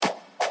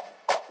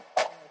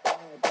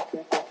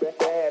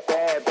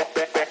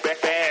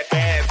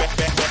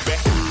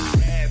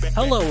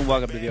Hello and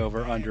welcome to the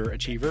Over Under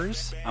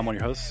Achievers. I'm one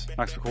of your hosts,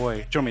 Max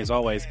McCoy. Join me as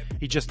always.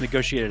 He just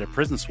negotiated a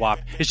prison swap.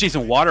 It's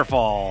Jason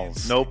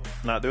Waterfalls. Nope,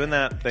 not doing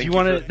that.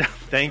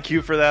 Thank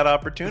you for that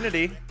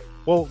opportunity.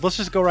 Well, let's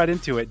just go right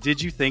into it.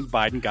 Did you think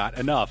Biden got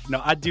enough?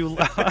 No, I do.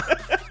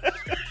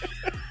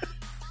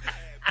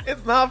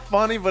 It's not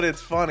funny, but it's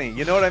funny.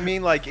 You know what I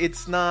mean? Like,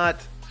 it's not.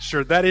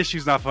 Sure, that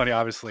issue's not funny,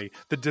 obviously.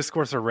 The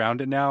discourse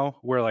around it now,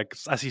 where like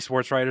I see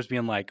sports writers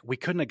being like, we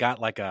couldn't have got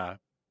like a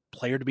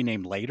player to be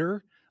named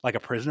later, like a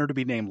prisoner to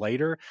be named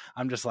later.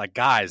 I'm just like,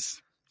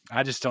 guys,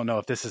 I just don't know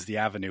if this is the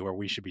avenue where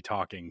we should be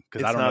talking,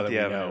 because I don't know that we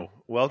know.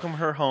 Welcome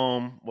her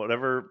home.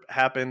 Whatever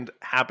happened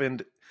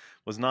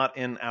was not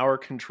in our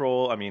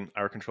control. I mean,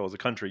 our control as a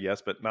country,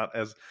 yes, but not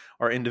as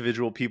our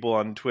individual people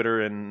on Twitter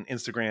and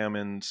Instagram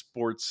and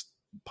sports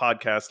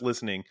podcasts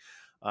listening.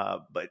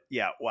 But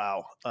yeah,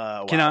 wow.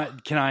 Can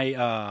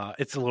I?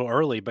 It's a little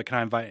early, but can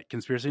I invite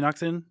Conspiracy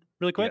Knocks in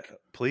really quick? Yeah,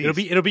 please.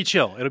 It'll be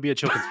chill. It'll be a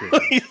chill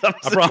conspiracy. I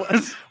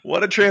promise.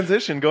 What a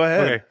transition. Go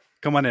ahead. Okay,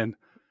 come on in.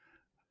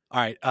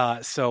 All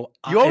right. So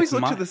you always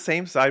look to the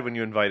same side when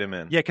you invite him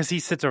in. Yeah, because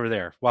he sits over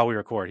there while we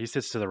record. He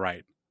sits to the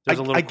right.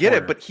 I get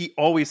it, but he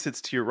always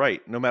sits to your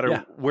right, no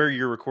matter where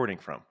you're recording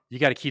from. You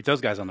got to keep those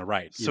guys on the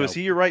right. So is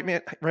he your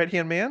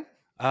right-hand man?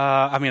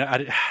 I mean,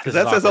 because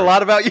that says a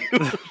lot about you.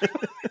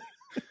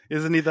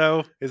 Isn't he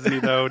though?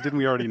 Didn't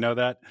we already know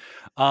that?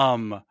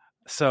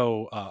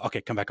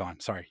 Okay, come back on.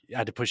 Sorry, I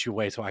had to push you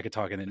away so I could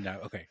talk in it now.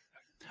 Okay,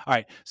 all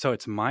right. So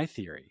it's my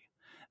theory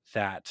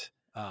that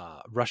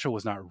Russia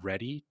was not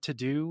ready to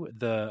do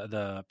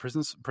the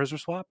prisoner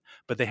swap,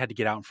 but they had to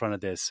get out in front of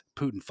this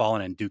Putin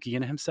fallen and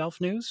Dookie himself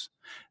news.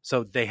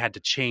 So they had to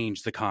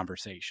change the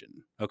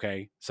conversation.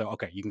 Okay,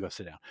 you can go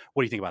sit down.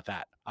 What do you think about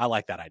that? I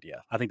like that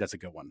idea. I think that's a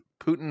good one.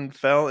 Putin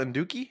fell and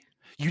Dookie?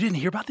 You didn't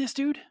hear about this,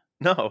 dude?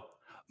 No.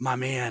 My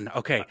man.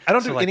 Okay. I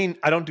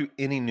don't do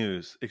any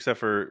news except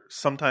for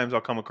sometimes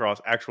I'll come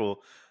across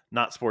actual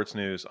not sports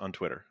news on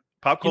Twitter.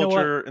 Pop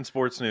culture and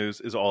sports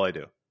news is all I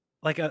do.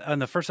 Like on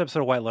the first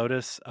episode of White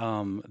Lotus,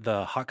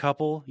 the hot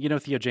couple,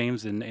 Theo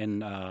James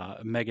and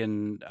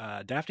Megan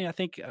Daphne, I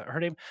think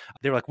her name,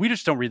 they were like, we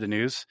just don't read the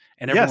news.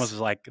 And everyone was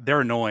like, they're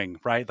annoying,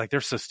 right? Like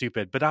they're so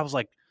stupid. But I was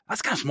like,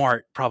 that's kind of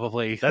smart,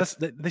 probably. They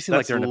seem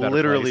like they're in a better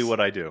literally place. What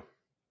I do.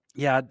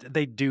 Yeah,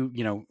 they do,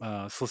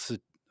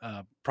 solicit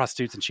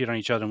prostitutes and cheat on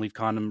each other and leave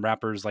condom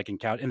wrappers like in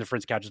their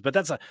friends' couches. But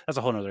that's a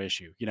whole other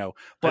issue, But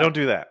I don't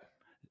do that.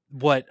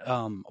 What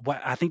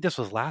I think this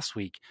was last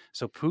week.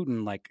 So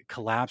Putin like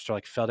collapsed or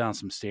like fell down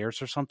some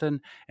stairs or something.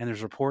 And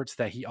there's reports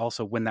that he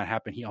also, when that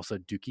happened, he also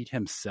dookied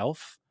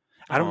himself.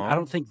 I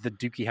don't think the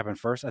dookie happened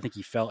first. I think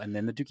he fell and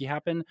then the dookie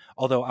happened.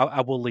 Although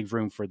I will leave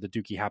room for the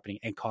dookie happening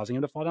and causing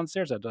him to fall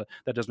downstairs.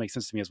 That does make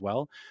sense to me as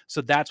well.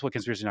 So that's what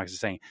Conspiracy Knocks is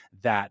saying.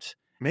 That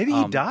maybe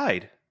he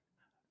died.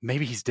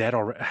 Maybe he's dead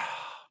already.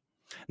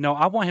 No,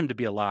 I want him to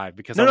be alive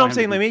because I'm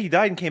saying maybe he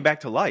died and came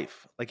back to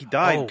life. Like he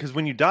died because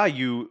when you die,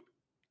 you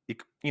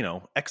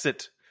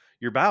exit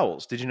your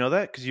bowels. Did you know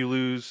that? Because you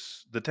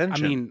lose the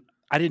tension. I mean,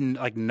 I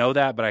didn't know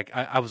that, but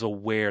I was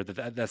aware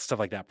that stuff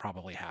like that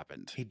probably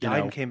happened. He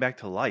died and came back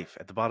to life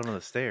at the bottom of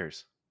the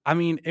stairs. I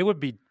mean, it would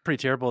be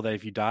pretty terrible that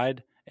if you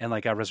died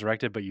and got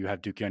resurrected, but you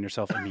have Dookie on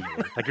yourself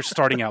immediately. Like you're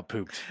starting out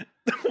pooped.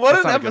 What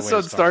an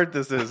episode start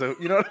this is.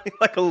 You know what I mean?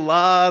 Like a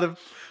lot of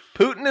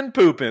Putin and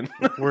pooping.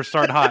 We're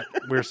starting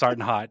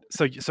hot.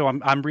 So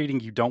I'm reading.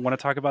 You don't want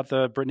to talk about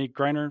the Brittany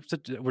Griner.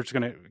 We're just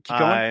gonna keep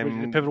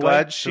going. I'm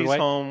glad she's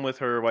home with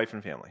her wife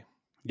and family.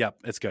 Yep,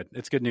 it's good.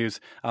 It's good news.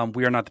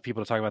 We are not the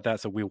people to talk about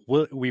that, so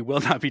we will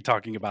not be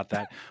talking about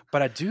that.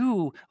 But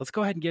let's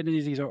go ahead and get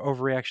into these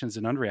overreactions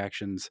and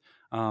underreactions,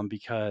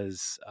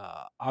 because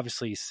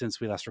obviously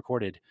since we last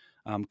recorded,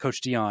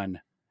 Coach Deion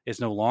is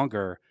no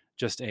longer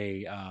just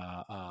a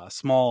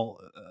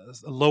small,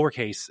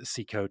 lowercase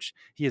C coach.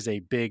 He is a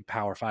big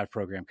Power 5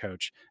 program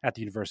coach at the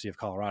University of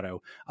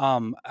Colorado.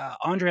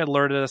 Andre had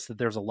alerted us that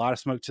there was a lot of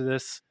smoke to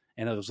this,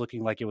 and it was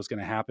looking like it was going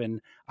to happen.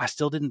 I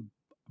still didn't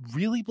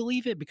really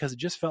believe it because it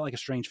just felt like a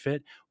strange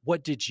fit.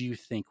 What did you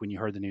think when you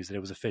heard the news that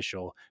it was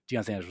official?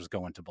 Deion Sanders was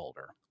going to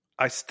Boulder.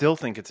 I still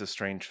think it's a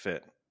strange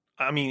fit.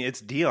 I mean,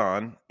 it's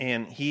Deion,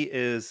 and he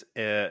is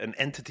an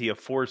entity, a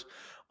force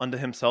unto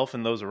himself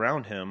and those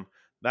around him.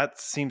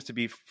 That seems to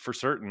be for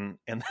certain.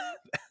 And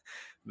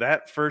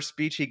that first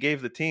speech he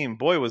gave the team,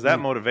 boy, was that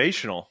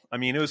motivational. I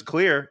mean, it was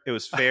clear. It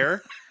was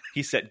fair.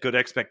 He set good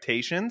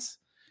expectations.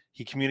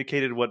 He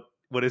communicated what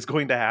is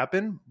going to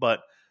happen, but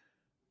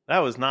that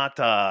was not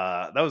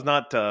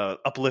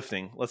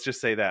uplifting. Let's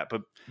just say that.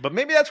 But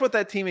maybe that's what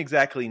that team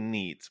exactly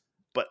needs.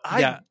 But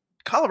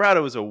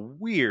Colorado is a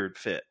weird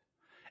fit.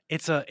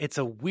 It's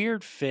a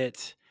weird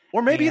fit.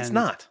 Or maybe it's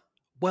not.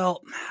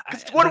 Well,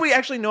 what do we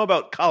actually know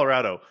about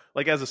Colorado,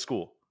 like as a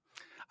school?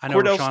 I know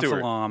Rashawn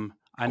Salam,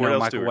 I know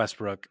Michael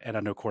Westbrook, and I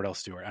know Cordell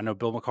Stewart. I know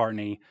Bill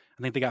McCartney.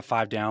 I think they got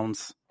 5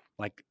 downs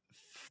like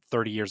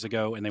 30 years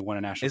ago, and they won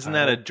a national title. Isn't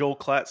that a Joel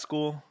Klatt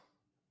school?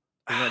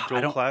 Isn't that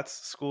Joel Klatt's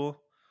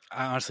school?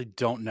 I honestly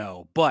don't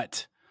know.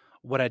 But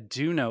what I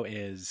do know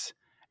is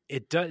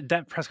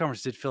that press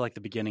conference did feel like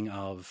the beginning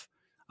of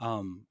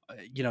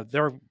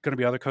There are going to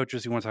be other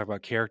coaches who want to talk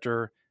about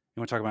character, you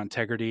want to talk about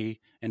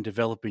integrity and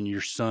developing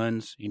your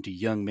sons into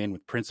young men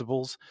with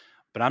principles.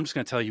 But I'm just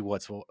going to tell you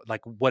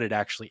what it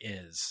actually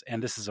is.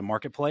 And this is a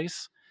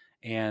marketplace,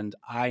 and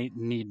I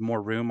need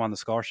more room on the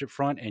scholarship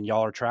front, and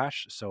y'all are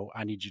trash. So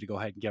I need you to go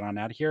ahead and get on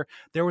out of here.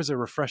 There was a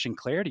refreshing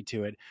clarity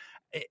to it.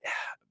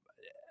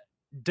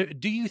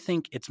 Do you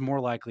think it's more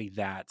likely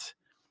that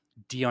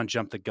Deion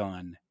jumped the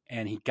gun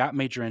and he got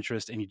major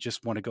interest and he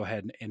just want to go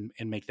ahead and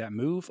make that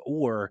move?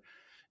 Or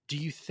do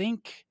you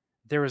think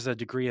there is a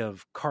degree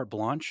of carte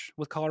blanche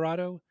with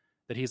Colorado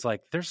that he's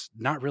like, there's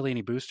not really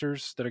any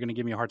boosters that are going to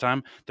give me a hard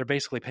time. They're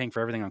basically paying for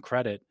everything on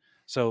credit.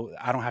 So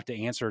I don't have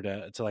to answer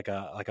to like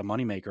a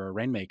moneymaker or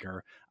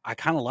rainmaker. I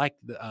kind of like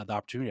the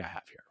opportunity I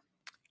have here.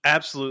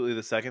 Absolutely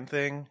the second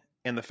thing.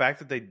 And the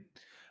fact that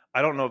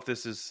I don't know if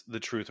this is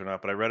the truth or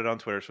not, but I read it on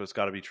Twitter, so it's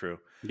got to be true.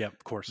 Yeah,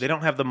 of course. They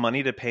don't have the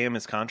money to pay him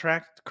his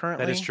contract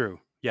currently. That is true.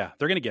 Yeah,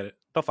 they're going to get it.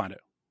 They'll find it.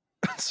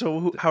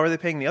 So how are they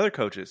paying the other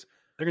coaches?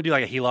 They're going to do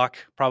like a HELOC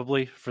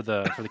probably for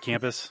the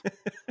campus.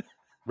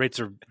 Rates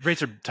are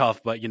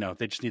tough, but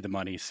they just need the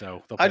money,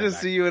 so they'll pay I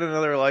just see you in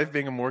another life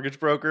being a mortgage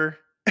broker.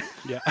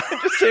 Yeah,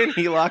 just saying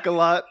HELOC a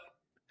lot.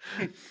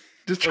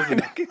 Just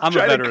trying I'm a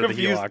veteran of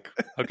the HELOC.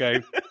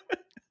 Okay.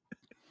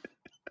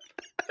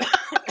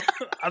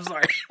 I'm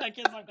sorry. I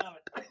can't stop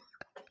coughing.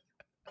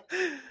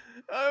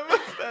 I'm a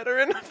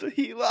veteran of the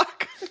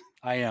HELOC.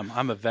 I am.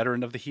 I'm a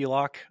veteran of the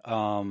HELOC.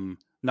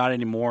 Not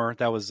anymore.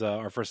 That was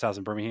our first house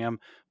in Birmingham.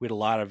 We had a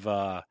lot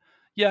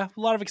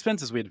of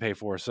expenses we had to pay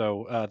for.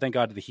 So thank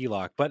God to the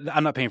HELOC. But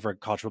I'm not paying for a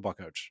college football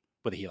coach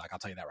with a HELOC. I'll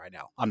tell you that right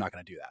now. I'm not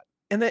going to do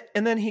that.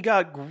 And then he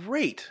got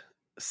great,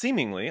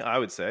 seemingly, I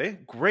would say,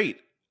 great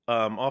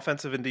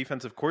offensive and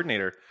defensive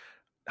coordinator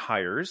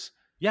hires.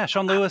 Yeah,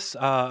 Sean Lewis,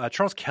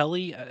 Charles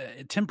Kelly,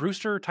 Tim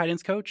Brewster, tight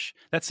ends coach.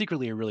 That's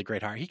secretly a really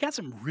great hire. He got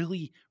some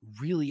really,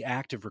 really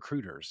active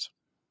recruiters.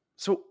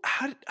 So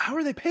how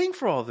are they paying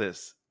for all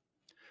this?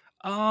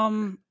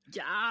 Yeah,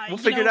 we'll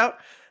figure it out.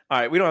 All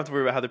right, we don't have to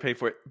worry about how they're paying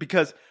for it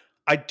because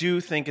I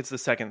do think it's the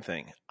second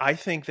thing. I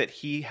think that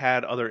he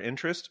had other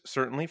interest,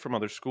 certainly from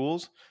other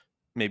schools,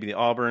 maybe the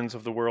Auburns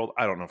of the world.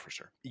 I don't know for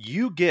sure.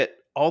 You get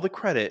all the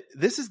credit.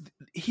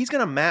 He's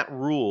going to Matt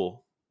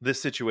Rule this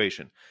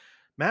situation.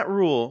 Matt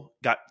Rule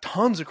got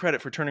tons of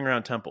credit for turning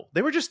around Temple.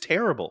 They were just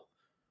terrible.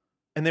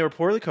 And they were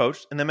poorly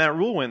coached. And then Matt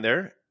Rule went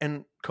there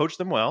and coached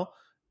them well.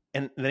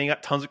 And then he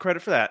got tons of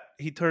credit for that.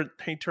 He turned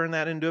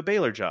that into a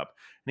Baylor job.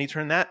 And he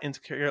turned that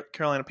into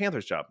Carolina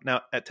Panthers job.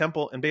 Now, at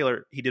Temple and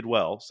Baylor, he did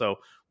well. So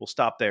we'll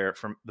stop there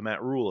from the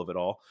Matt Rule of it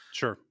all.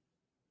 Sure.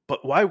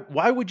 But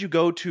why would you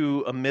go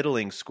to a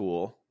middling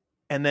school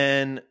and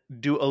then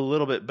do a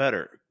little bit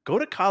better? Go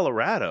to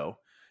Colorado.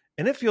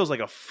 And it feels like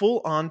a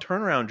full-on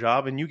turnaround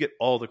job, and you get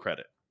all the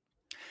credit.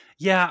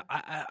 Yeah,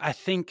 I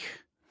think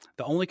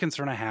the only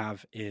concern I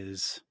have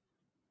is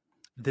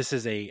this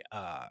is a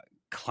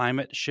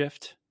climate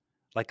shift,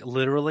 like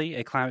literally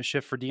a climate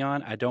shift for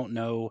Deion. I don't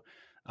know.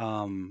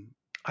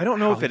 I don't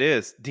know if it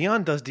is.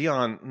 Deion does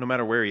Deion no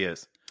matter where he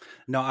is.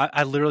 No,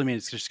 I literally mean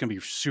it's just going to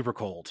be super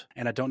cold,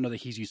 and I don't know that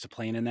he's used to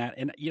playing in that.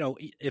 And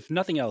if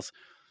nothing else,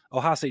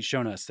 Ohio State's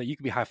shown us that you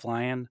can be high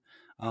flying.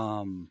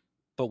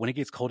 But when it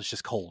gets cold, it's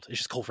just cold. It's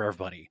just cold for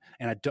everybody.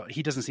 And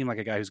he doesn't seem like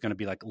a guy who's going to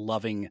be like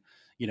loving,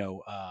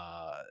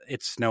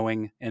 it's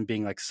snowing and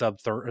being like sub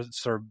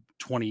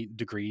 20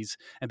 degrees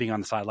and being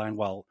on the sideline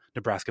while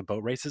Nebraska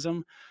boat races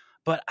him.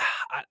 But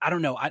I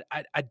don't know.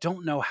 I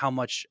don't know how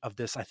much of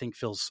this I think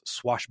feels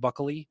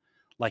swashbuckly,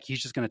 like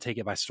he's just going to take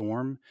it by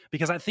storm.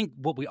 Because I think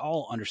what we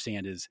all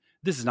understand is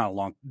this is not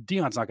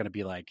Deion's not going to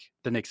be like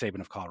the Nick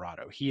Saban of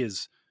Colorado. He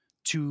is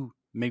 2,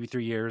 maybe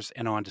 3 years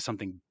and on to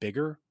something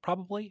bigger,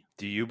 probably.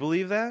 Do you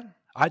believe that?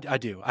 I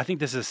do. I think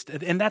this is,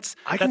 and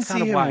I can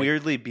see him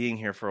weirdly being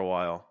here for a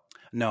while.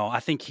 No, I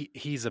think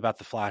he's about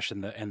the flash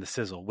and the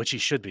sizzle, which he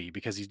should be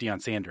because he's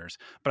Deion Sanders.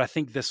 But I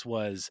think this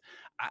was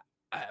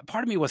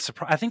part of me was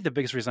surprised. I think the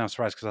biggest reason I was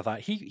surprised because I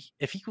thought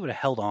if he would have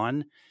held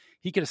on,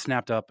 he could have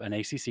snapped up an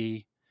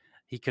ACC.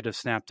 He could have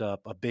snapped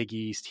up a Big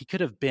East. He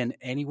could have been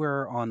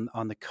anywhere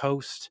on the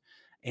coast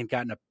and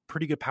gotten a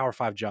pretty good Power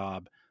 5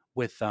 job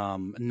with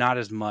not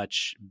as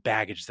much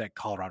baggage that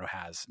Colorado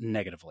has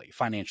negatively,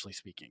 financially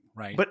speaking,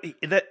 right?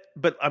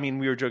 But I mean,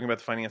 we were joking about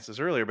the finances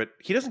earlier, but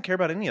he doesn't care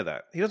about any of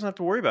that. He doesn't have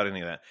to worry about any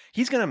of that.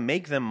 He's going to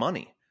make them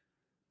money.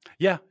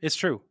 Yeah, it's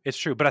true. It's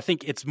true. But I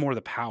think it's more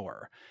the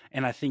power.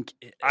 And I think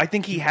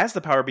he has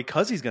the power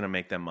because he's going to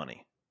make them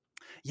money.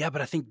 Yeah,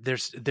 but I think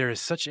there is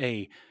such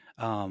a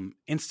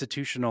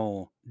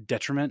institutional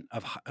detriment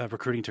of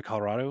recruiting to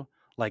Colorado.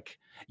 Like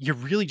you're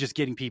really just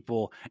getting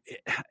people,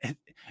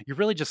 you're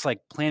really just like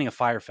planning a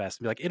fire fest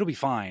and be like, it'll be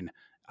fine.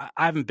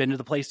 I haven't been to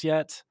the place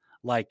yet.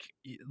 Like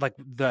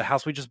the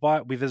house we just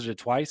bought, we visited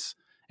twice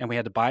and we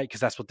had to buy it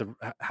because that's what the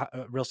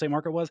real estate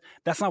market was.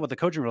 That's not what the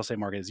coaching real estate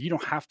market is. You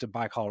don't have to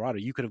buy Colorado.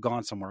 You could have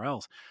gone somewhere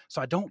else.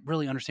 So I don't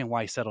really understand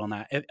why he settled on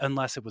that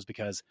unless it was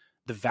because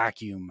the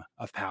vacuum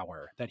of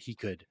power that he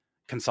could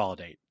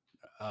consolidate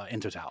in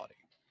totality.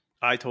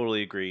 I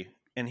totally agree.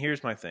 And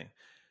here's my thing.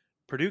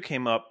 Purdue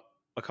came up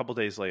a couple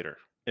days later.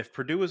 If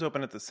Purdue was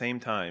open at the same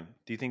time,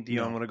 do you think Deion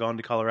No. would have gone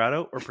to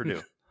Colorado or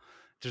Purdue?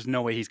 There's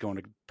no way he's going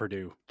to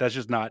Purdue. That's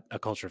just not a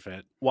culture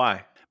fit.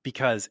 Why?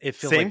 Because it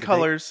feels Same like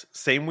colors,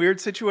 same weird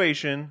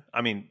situation.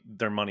 I mean,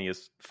 their money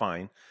is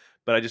fine,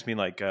 but I just mean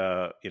like,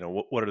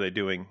 what are they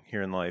doing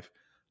here in life?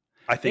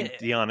 I think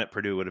Deion at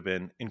Purdue would have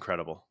been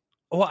incredible.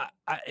 Well,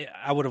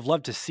 I would have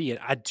loved to see it.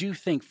 I do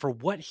think for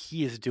what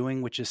he is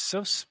doing, which is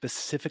so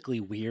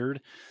specifically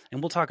weird,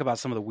 and we'll talk about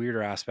some of the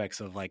weirder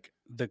aspects of like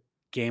the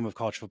game of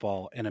college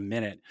football in a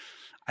minute.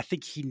 I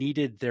think he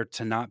needed there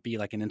to not be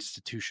like an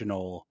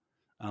institutional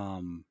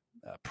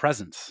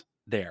presence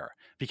there,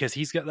 because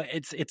he's got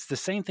it's the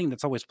same thing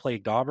that's always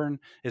plagued Auburn,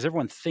 is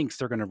everyone thinks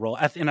they're going to roll,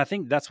 and I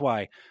think that's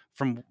why,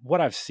 from what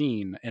I've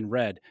seen and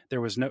read,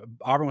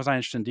 Auburn was not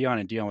interested in Deion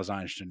and Deion was not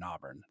interested in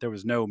Auburn. There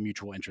was no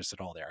mutual interest at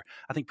all there.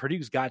 I think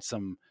Purdue's got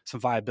some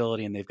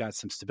viability and they've got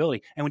some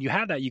stability, and when you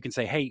have that, you can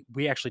say, hey,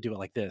 we actually do it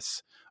like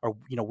this, or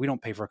we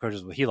don't pay for our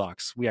coaches with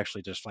HELOCs, we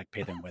actually just like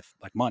pay them with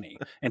like money.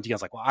 And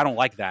Deion's like, well, I don't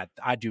like that,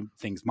 I do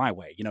things my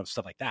way,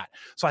 stuff like that.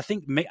 So I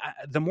think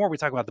the more we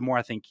talk about, the more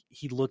I think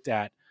he looked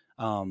at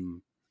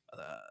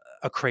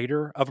a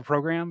creator of a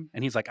program,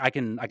 and he's like, I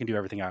can do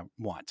everything I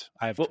want.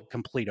 I have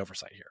complete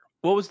oversight here.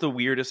 What was the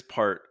weirdest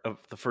part of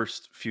the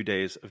first few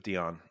days of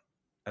Deion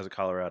as a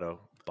Colorado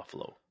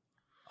Buffalo?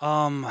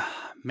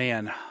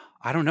 Man,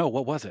 I don't know.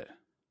 What was it?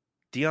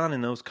 Deion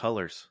in those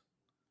colors.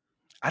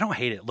 I don't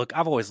hate it. Look,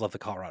 I've always loved the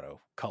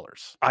Colorado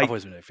colors. I've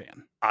always been a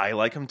fan. I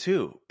like him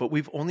too, but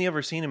we've only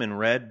ever seen him in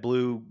red,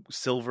 blue,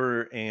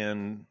 silver,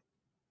 and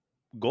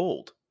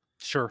gold.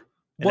 Sure.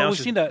 Well, we've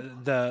seen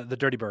the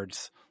Dirty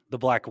Birds, the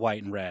black,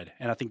 white, and red,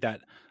 and I think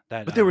that.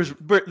 But there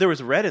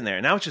was red in there.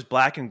 Now it's just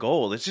black and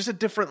gold. It's just a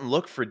different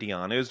look for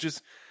Deion. It was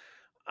just,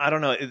 I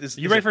don't know.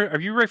 Are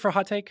you ready for a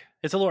hot take?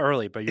 It's a little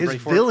early, but you ready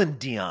for villain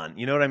Deion?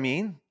 You know what I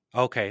mean?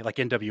 Okay, like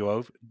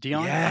NWO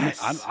Deion.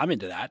 Yes. I'm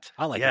into that.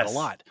 I like that a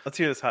lot. Let's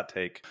hear this hot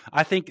take.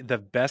 I think the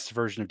best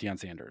version of Deion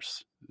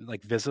Sanders,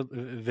 like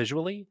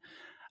visually,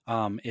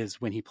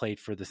 is when he played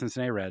for the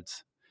Cincinnati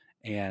Reds,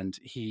 and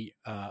he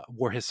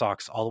wore his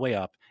socks all the way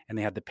up, and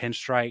they had the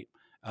pinstripe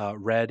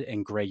red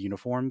and gray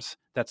uniforms.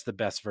 That's the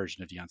best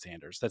version of Deion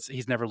Sanders.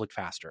 He's never looked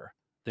faster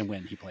than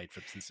when he played for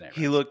the Cincinnati Reds.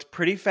 He looked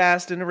pretty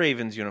fast in a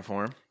Ravens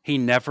uniform. He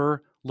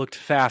never looked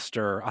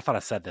faster. I thought I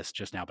said this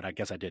just now, but I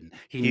guess I didn't.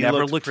 He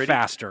never looked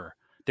faster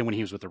than when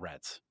he was with the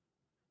Reds.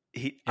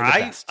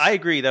 I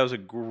agree. That was a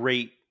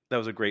great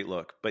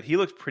look. But he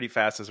looked pretty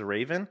fast as a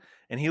Raven,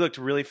 and he looked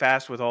really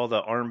fast with all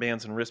the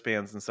armbands and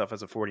wristbands and stuff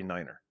as a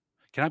 49er.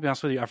 Can I be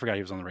honest with you? I forgot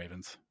he was on the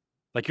Ravens.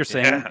 Like you're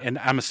saying, and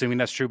I'm assuming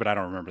that's true, but I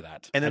don't remember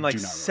that. And then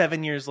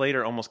 7 years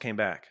later, almost came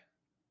back.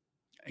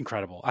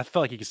 Incredible. I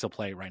feel like he could still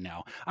play right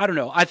now. I don't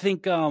know. I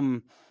think,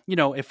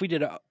 if we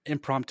did an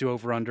impromptu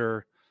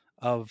over-under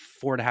of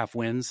 4.5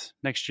 wins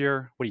next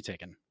year, what are you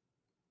taking?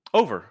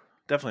 Over.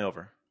 Definitely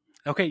over.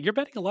 Okay, you're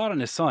betting a lot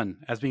on his son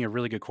as being a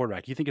really good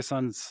quarterback. You think his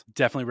son's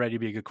definitely ready to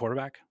be a good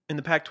quarterback? In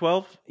the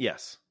Pac-12?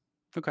 Yes.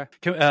 Okay.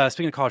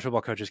 Speaking of college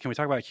football coaches, can we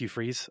talk about Hugh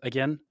Freeze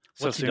again?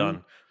 What's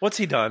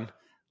he done?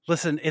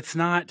 Listen, it's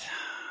not...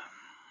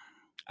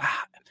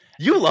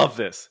 You love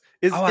this.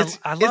 I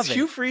love is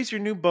Hugh Freeze your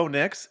new Bo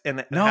Nix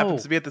and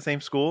happens to be at the same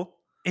school?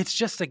 It's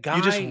just a guy.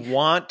 You just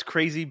want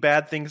crazy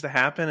bad things to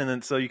happen, and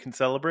then so you can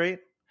celebrate?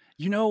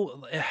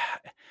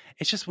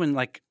 It's just when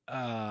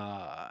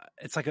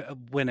it's like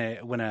when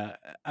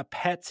a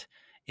pet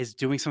is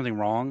doing something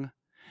wrong,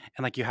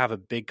 and like you have a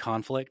big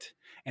conflict,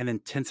 and then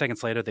 10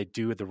 seconds later they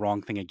do the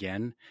wrong thing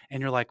again,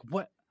 and you're like,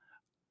 what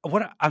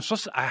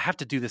I have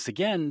to do this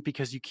again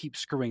because you keep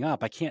screwing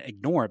up. I can't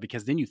ignore it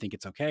because then you think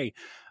it's okay.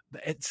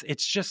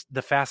 It's just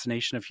the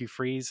fascination of Hugh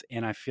Freeze,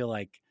 and I feel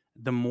like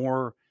the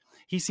more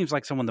he seems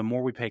like someone, the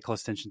more we pay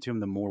close attention to him,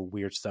 the more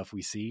weird stuff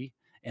we see,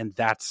 and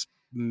that's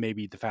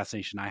maybe the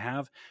fascination I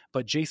have.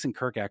 But Jason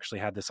Kirk actually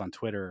had this on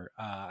Twitter.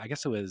 I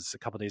guess it was a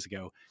couple of days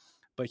ago.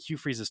 But Hugh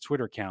Freeze's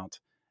Twitter account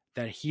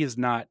that he has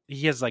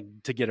like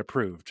to get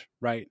approved,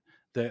 right?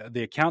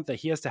 The account that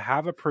he has to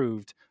have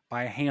approved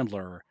by a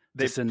handler.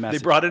 They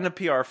brought in a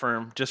PR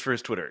firm just for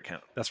his Twitter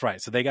account. That's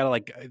right. So they got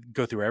to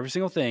go through every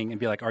single thing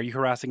and be like, are you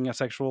harassing a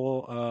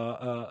sexual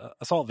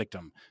assault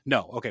victim?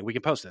 No. Okay, we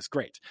can post this.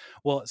 Great.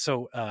 Well,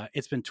 so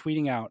it's been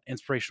tweeting out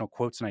inspirational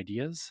quotes and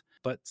ideas,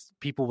 but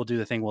people will do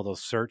the thing where they'll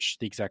search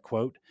the exact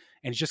quote,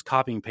 and he's just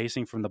copying and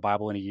pasting from the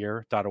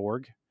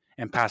BibleInAYear.org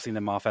and passing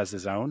them off as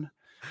his own.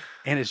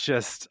 And it's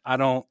just,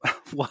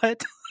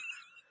 what?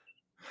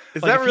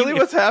 Is that really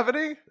what's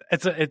happening?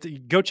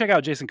 Go check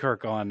out Jason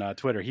Kirk on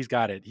Twitter. He's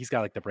got it. He's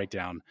got like the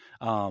breakdown.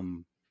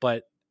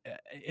 But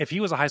if he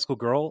was a high school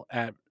girl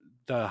at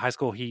the high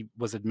school he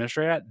was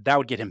administrator at, that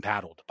would get him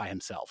paddled by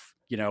himself.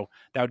 That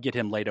would get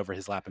him laid over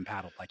his lap and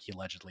paddled like he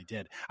allegedly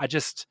did. I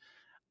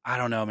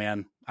don't know,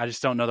 man. I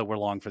just don't know that we're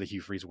long for the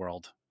Hugh Freeze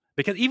world,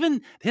 because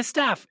even his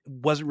staff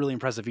wasn't really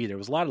impressive either. It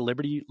was a lot of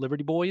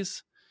Liberty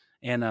boys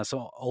and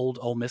some old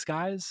Ole Miss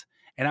guys.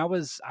 And I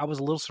was a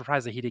little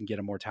surprised that he didn't get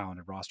a more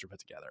talented roster put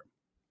together.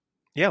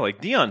 Yeah,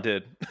 like Deion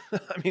did.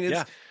 I mean,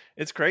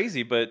 it's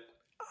crazy, but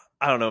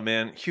I don't know,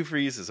 man. Hugh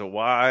Freeze is a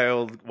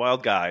wild,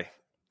 wild guy.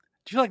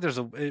 Do you feel like there's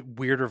a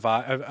weirder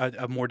vibe,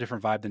 a more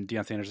different vibe than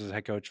Deion Sanders as a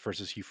head coach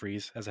versus Hugh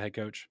Freeze as a head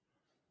coach?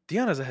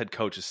 Deion as a head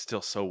coach is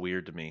still so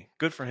weird to me.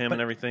 Good for him But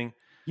and everything.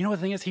 you know what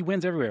the thing is? He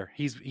wins everywhere.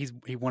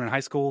 He won in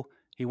high school.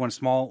 He won a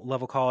small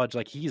level college.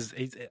 Like he's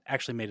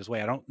actually made his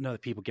way. I don't know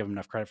that people give him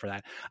enough credit for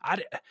that.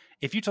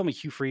 If you told me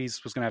Hugh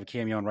Freeze was going to have a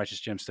cameo in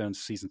Righteous Gemstones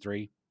season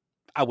 3,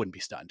 I wouldn't be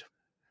stunned.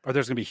 Or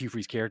there's going to be a Hugh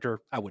Freeze character,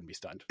 I wouldn't be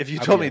stunned. If you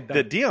told me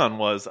that Deion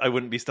was, I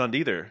wouldn't be stunned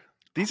either.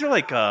 These are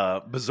like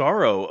a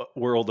bizarro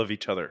world of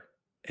each other.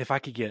 If I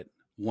could get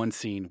one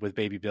scene with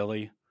Baby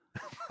Billy,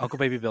 Uncle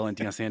Baby Bill and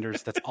Deion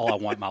Sanders, that's all I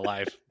want in my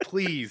life.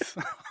 Please.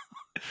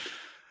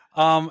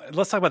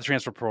 Let's talk about the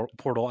transfer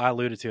portal. I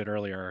alluded to it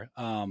earlier.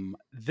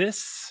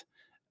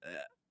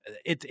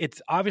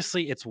 It's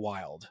obviously it's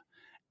wild.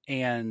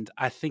 And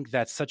I think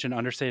that's such an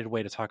understated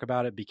way to talk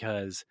about it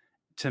because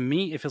to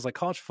me, it feels like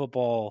college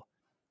football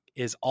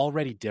is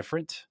already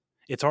different.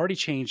 It's already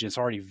changed. And it's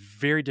already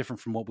very different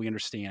from what we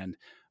understand,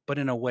 but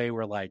in a way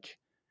where like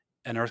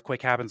an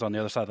earthquake happens on the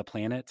other side of the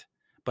planet,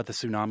 but the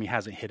tsunami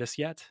hasn't hit us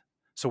yet.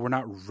 So we're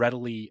not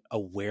readily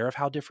aware of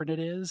how different it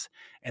is.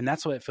 And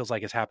that's what it feels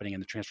like is happening in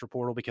the transfer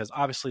portal because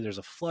obviously there's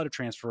a flood of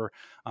transfer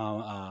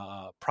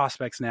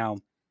prospects now.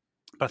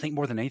 But I think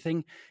more than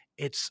anything,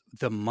 it's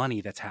the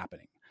money that's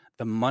happening.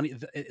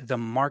 The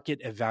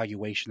market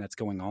evaluation that's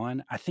going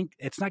on, I think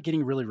it's not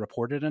getting really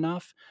reported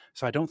enough.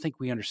 So I don't think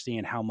we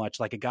understand how much,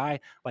 like a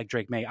guy like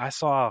Drake May, I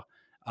saw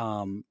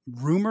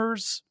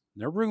rumors,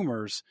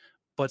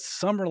 but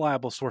some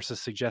reliable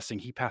sources suggesting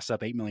he passed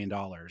up $8 million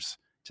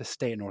to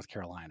stay at North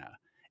Carolina.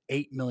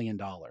 $8 million.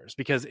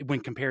 Because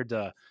when compared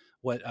to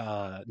what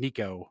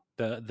Nico,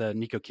 the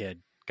Nico kid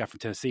got from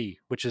Tennessee,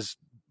 which is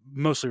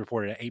mostly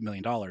reported at $8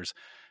 million,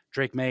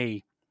 Drake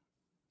May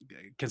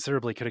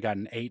considerably could have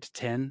gotten 8 to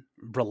 10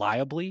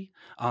 reliably.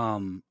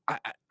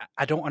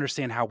 I don't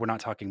understand how we're not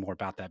talking more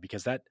about that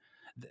because that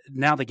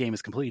now the game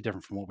is completely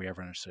different from what we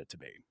ever understood it to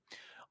be.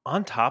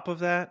 On top of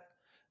that,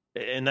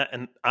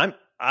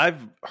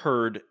 I've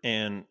heard,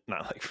 and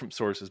not like from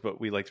sources, but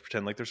we like to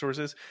pretend like they're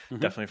sources,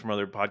 definitely from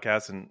other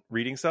podcasts and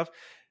reading stuff,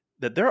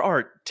 that there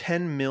are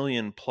 10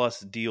 million plus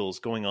deals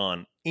going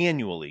on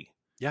annually.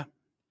 Yeah.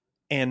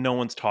 And no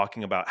one's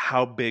talking about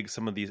how big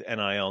some of these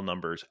NIL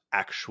numbers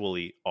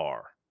actually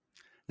are.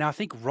 Now, I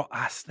think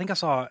I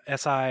saw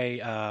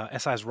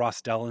SI's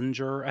Ross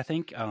Dellinger. I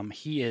think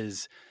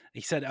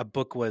he said a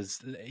book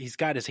he's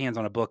got his hands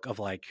on a book of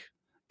like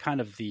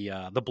kind of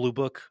the blue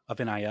book of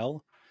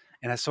NIL.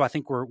 And so I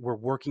think we're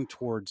working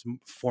towards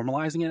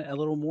formalizing it a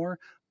little more,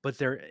 but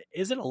there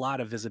isn't a lot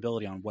of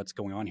visibility on what's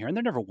going on here. And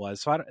there never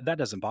was. So that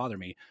doesn't bother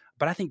me,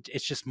 but I think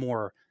it's just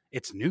more,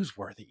 it's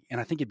newsworthy. And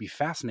I think it'd be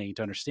fascinating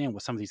to understand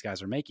what some of these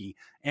guys are making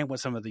and what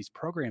some of these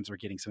programs are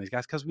getting some of these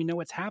guys, because we know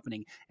what's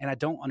happening. And I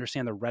don't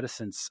understand the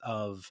reticence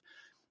of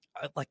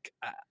like,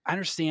 I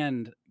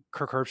understand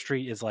Kirk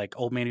Herbstreit is like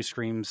old man who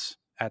screams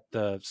at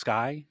the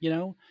sky,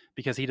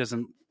 because he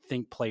doesn't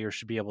think players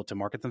should be able to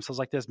market themselves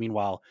like this.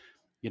 Meanwhile,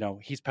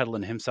 he's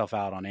peddling himself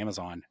out on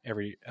Amazon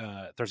every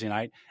Thursday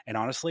night. And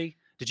honestly,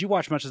 did you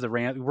watch much of the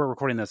Rams? We're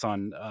recording this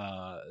on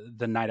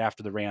the night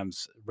after the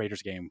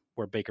Rams-Raiders game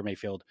where Baker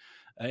Mayfield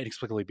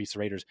inexplicably beats the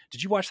Raiders.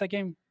 Did you watch that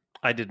game?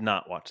 I did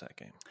not watch that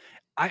game.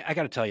 I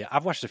got to tell you,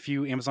 I've watched a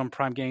few Amazon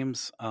Prime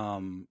games,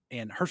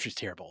 and Hershey's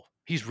terrible.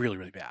 He's really,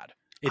 really bad.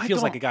 It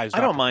feels like a guy who's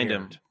not mind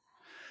him.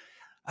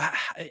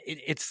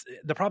 It's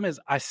the problem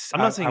is I'm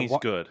not saying he's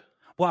good.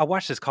 Well, I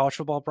watched his college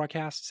football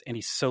broadcasts, and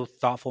he's so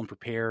thoughtful and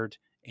prepared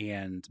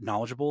and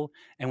knowledgeable.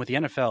 And with the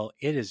NFL,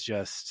 it is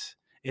just,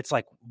 it's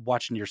like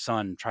watching your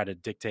son try to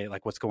dictate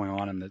like what's going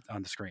on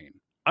the screen.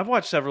 I've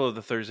watched several of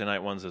the Thursday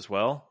night ones as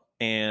well,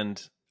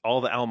 and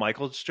all the Al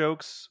Michaels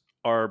jokes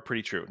are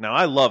pretty true. Now,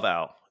 I love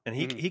Al, and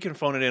he can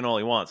phone it in all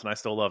he wants, and I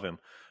still love him.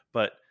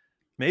 But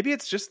maybe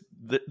it's just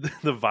the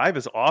vibe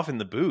is off in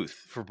the booth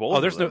for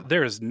both of them.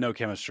 There is no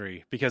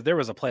chemistry, because there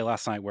was a play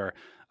last night where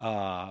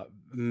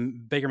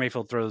Baker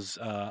Mayfield throws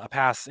a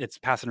pass. It's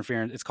pass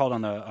interference. It's called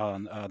on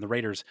the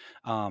Raiders.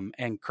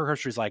 And Kirk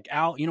Herbstreit's like,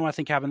 Al, you know what I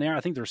think happened there? I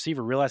think the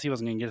receiver realized he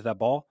wasn't going to get to that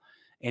ball,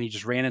 and he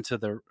just ran into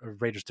the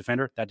Raiders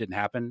defender. That didn't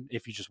happen.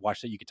 If you just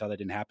watched it, you could tell that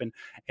didn't happen.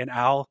 And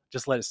Al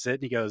just let it sit,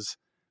 and he goes,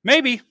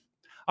 maybe.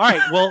 All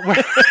right, well.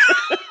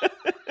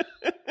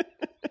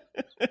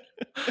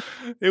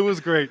 It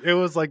was great. It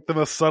was like the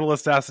most subtle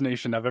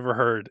assassination I've ever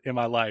heard in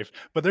my life.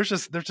 But there's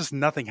just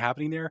nothing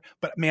happening there.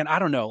 But man, I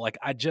don't know. Like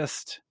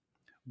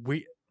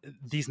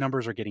these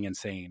numbers are getting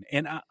insane.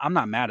 And I'm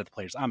not mad at the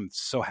players. I'm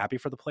so happy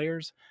for the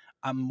players.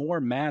 I'm more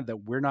mad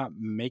that we're not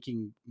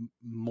making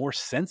more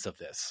sense of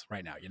this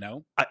right now,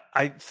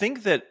 I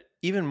think that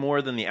even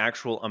more than the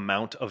actual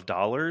amount of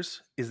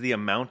dollars is the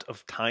amount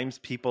of times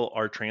people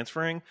are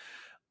transferring.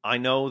 I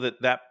know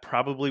that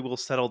probably will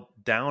settle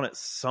down at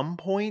some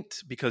point,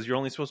 because you're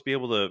only supposed to be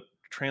able to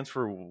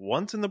transfer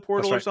once in the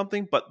portal or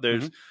something, but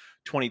there's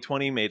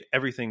 2020 made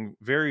everything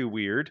very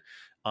weird.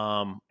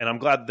 And I'm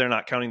glad they're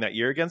not counting that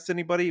year against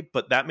anybody,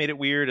 but that made it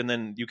weird. And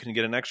then you can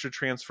get an extra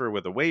transfer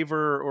with a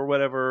waiver or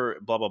whatever,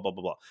 blah, blah, blah,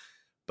 blah, blah.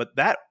 But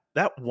that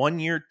 1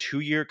 year,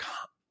 2 year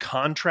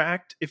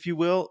contract, if you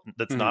will,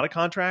 that's not a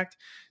contract.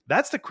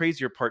 That's the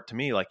crazier part to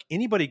me. Like,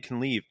 anybody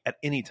can leave at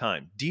any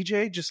time.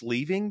 DJ just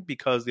leaving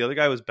because the other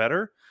guy was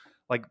better,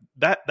 like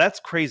that's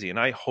crazy. And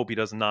I hope he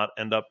does not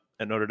end up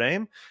at Notre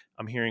Dame.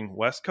 I'm hearing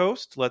West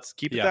Coast. Let's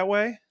keep it that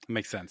way.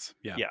 Makes sense.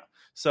 Yeah.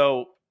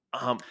 So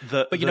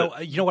you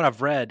know what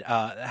I've read,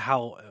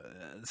 how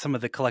some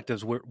of the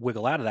collectives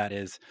wiggle out of that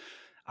is,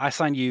 I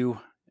sign you.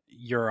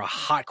 You're a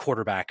hot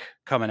quarterback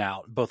coming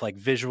out, both like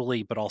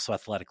visually, but also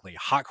athletically.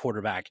 Hot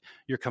quarterback,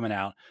 you're coming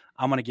out.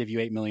 I'm going to give you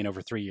 $8 million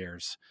over 3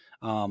 years.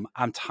 I'm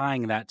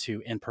tying that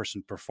to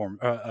in-person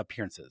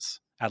appearances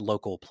at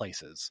local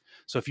places.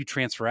 So if you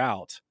transfer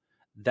out,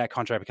 that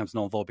contract becomes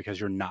null and void because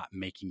you're not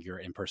making your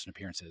in-person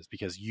appearances,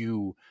 because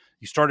you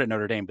started at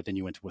Notre Dame, but then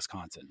you went to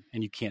Wisconsin,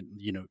 and you can't,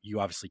 you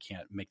obviously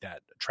can't make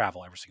that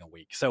travel every single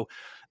week. So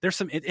there's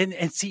some,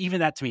 and see, even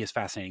that to me is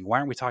fascinating. Why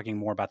aren't we talking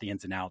more about the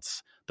ins and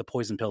outs, the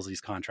poison pills of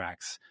these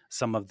contracts,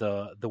 some of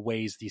the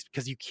ways these,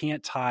 because you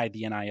can't tie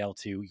the NIL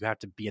to, you have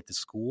to be at the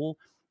school.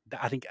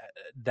 I think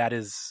that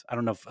is, I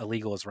don't know if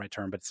illegal is the right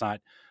term, but it's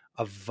not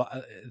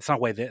a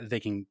way that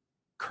they can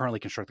currently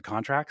construct the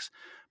contracts,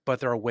 but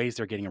there are ways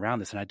they're getting around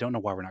this, and I don't know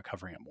why we're not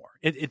covering it more.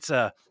 It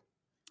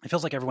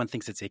feels like everyone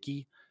thinks it's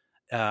icky,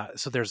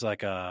 so there's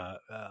like a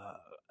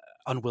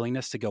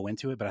unwillingness to go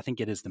into it, but I think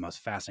it is the most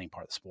fascinating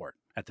part of the sport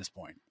at this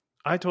point.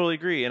 I totally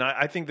agree, and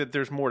I think that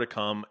there's more to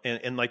come,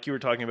 and like you were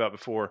talking about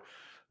before,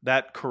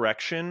 that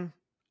correction,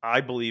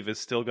 I believe, is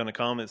still going to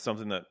come. It's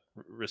something that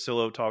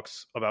Russillo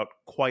talks about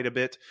quite a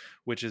bit,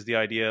 which is the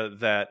idea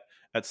that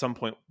at some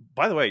point,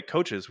 by the way,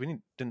 coaches, we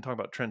didn't talk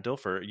about Trent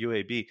Dilfer at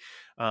UAB,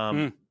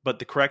 but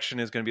the correction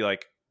is going to be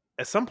like,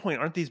 at some point,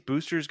 aren't these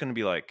boosters going to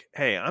be like,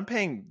 hey, I'm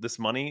paying this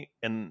money,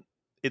 and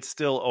it's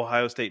still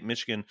Ohio State,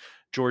 Michigan,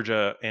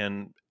 Georgia,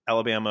 and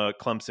Alabama,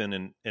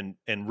 Clemson,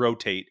 and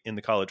rotate in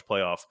the college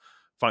playoff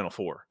Final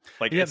Four.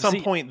 Like, at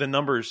some point, the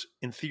numbers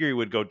in theory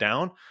would go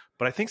down,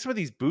 but I think some of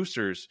these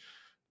boosters,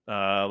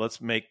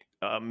 let's make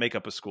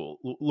up a school,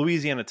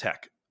 Louisiana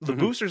Tech. The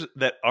boosters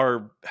that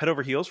are head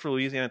over heels for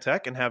Louisiana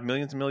Tech and have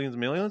millions and millions and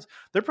millions,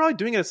 they're probably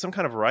doing it as some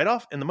kind of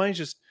write-off, and the money's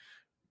just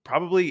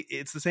probably,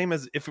 it's the same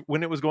as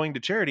when it was going to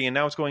charity, and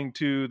now it's going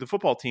to the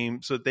football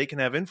team so that they can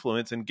have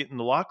influence and get in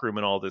the locker room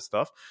and all this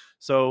stuff.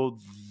 So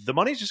the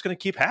money's just going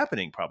to keep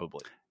happening,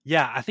 probably.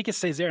 Yeah, I think it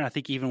stays there, and I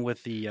think even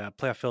with the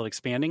playoff field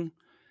expanding,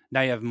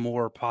 now you have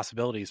more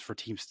possibilities for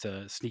teams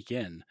to sneak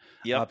in.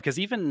 Yeah, because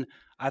even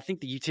I think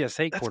the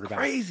UTSA quarterback,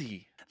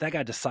 crazy. That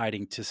guy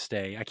deciding to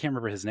stay, I can't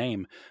remember his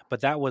name,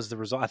 but that was the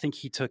result. I think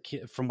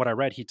from what I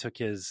read, he took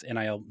his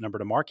NIL number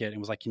to market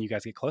and was like, can you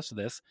guys get close to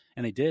this?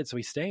 And they did. So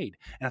he stayed.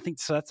 And I think,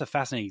 so that's a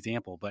fascinating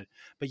example, but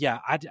yeah,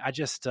 I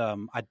just,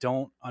 I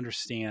don't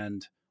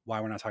understand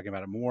why we're not talking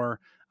about it more.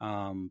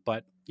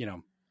 But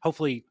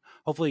hopefully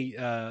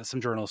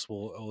some journalists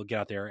will get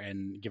out there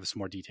and give us some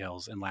more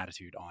details and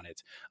latitude on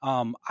it.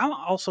 I'm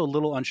also a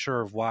little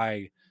unsure of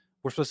why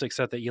we're supposed to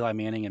accept that Eli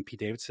Manning and Pete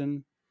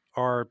Davidson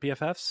are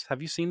BFFs.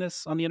 Have you seen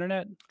this on the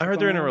internet? I heard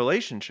they're in a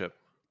relationship.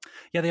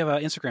 Yeah, they have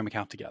an Instagram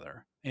account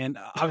together, and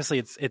obviously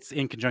it's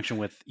in conjunction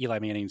with Eli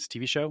Manning's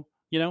TV show.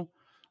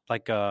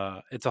 Like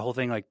it's a whole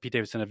thing. Like, Pete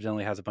Davidson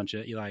evidently has a bunch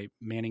of Eli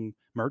Manning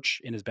merch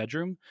in his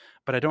bedroom,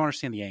 but I don't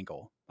understand the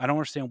angle. I don't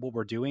understand what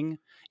we're doing,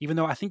 even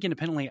though I think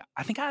independently,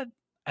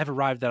 I've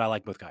arrived that I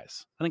like both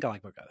guys. I think I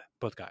like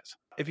both guys.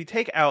 If you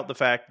take out the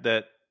fact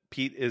that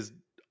Pete is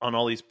on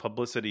all these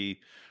publicity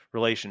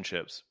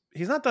relationships,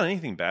 he's not done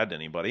anything bad to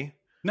anybody.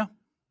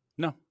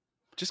 No.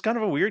 Just kind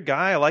of a weird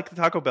guy. I like the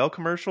Taco Bell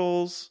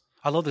commercials.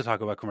 I love the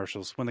Taco Bell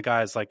commercials. When the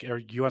guy's like, are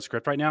you on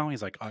script right now?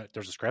 He's like,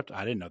 there's a script?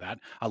 I didn't know that.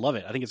 I love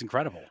it. I think it's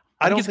incredible.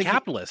 I think he's a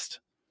capitalist.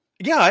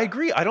 Yeah, I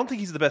agree. I don't think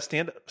he's the best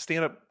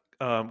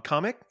stand-up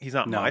comic. He's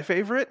not my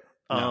favorite.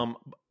 No.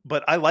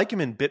 But I like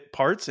him in bit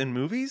parts in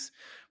movies.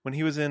 When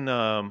he was in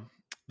The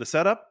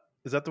Setup,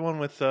 is that the one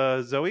with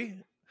Zoe?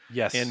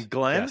 Yes. And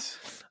Glenn?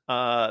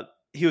 Yes.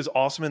 He was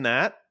awesome in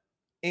that.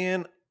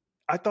 And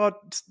I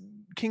thought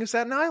King of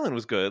Staten Island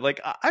was good.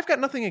 Like, I've got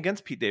nothing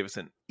against Pete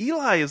Davidson.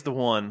 Eli is the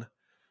one.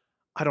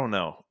 I don't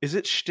know. Is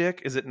it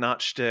shtick? Is it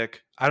not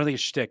shtick? I don't think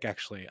it's shtick,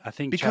 actually. I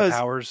think Chad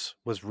Powers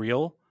was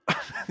real.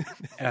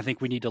 And I think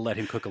we need to let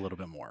him cook a little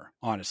bit more.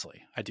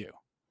 Honestly, I do.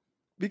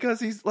 Because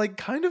he's like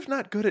kind of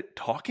not good at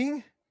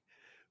talking.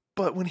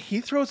 But when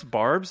he throws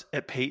barbs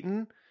at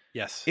Peyton,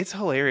 yes, it's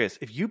hilarious.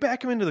 If you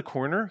back him into the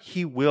corner,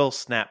 he will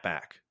snap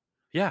back.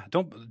 Yeah,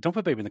 don't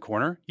put Baby in the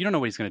corner. You don't know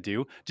what he's going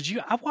to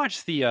do. I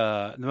watched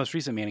the most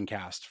recent Manning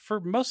cast for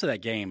most of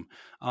that game.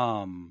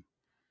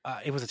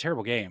 It was a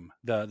terrible game,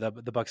 the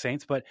Bucs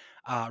Saints, but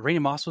Randy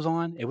Moss was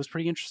on. It was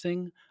pretty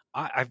interesting.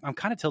 I'm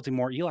kind of tilting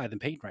more Eli than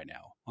Peyton right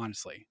now,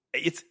 honestly.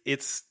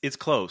 It's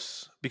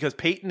close because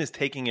Peyton is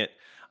taking it,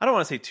 I don't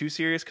want to say too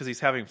serious because he's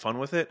having fun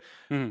with it,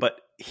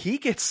 but he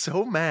gets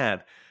so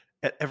mad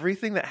at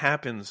everything that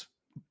happens.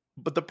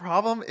 But the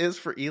problem is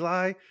for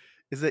Eli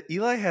is that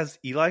Eli has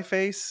Eli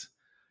face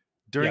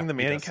during the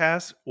Manning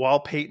cast while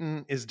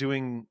Peyton is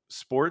doing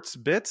sports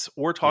bits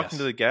or talking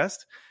to the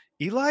guest.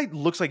 Eli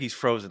looks like he's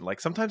frozen. Like,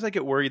 sometimes I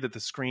get worried that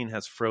the screen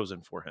has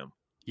frozen for him.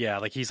 Yeah,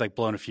 like he's like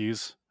blown a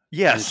fuse. And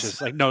it's Yes.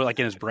 just like, no, like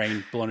in his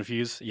brain blowing a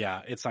fuse.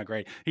 Yeah, it's not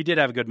great. He did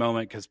have a good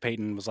moment because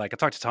Peyton was like, I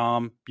talked to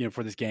Tom,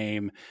 for this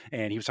game,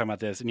 and he was talking about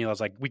this, and Eli was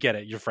like, we get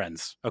it, you're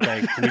friends.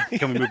 Okay,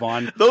 can we move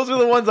on? Those are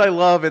the ones I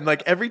love, and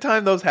like every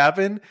time those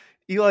happen,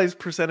 Eli's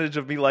percentage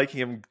of me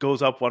liking him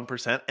goes up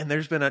 1%, and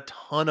there's been a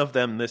ton of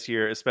them this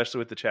year, especially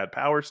with the Chad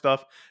Power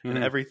stuff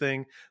and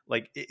everything.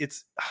 Like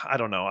it's, I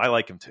don't know, I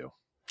like him too.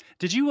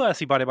 Did you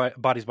see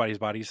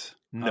Bodies?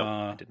 No,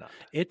 I did not.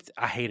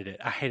 I hated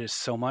it. I hated it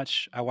so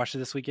much. I watched it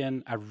this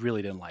weekend. I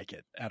really didn't like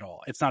it at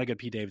all. It's not a good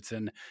Pete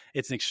Davidson.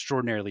 It's an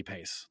extraordinary Lee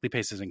Pace. Lee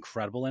Pace is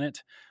incredible in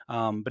it,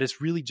 but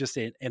it's really just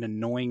an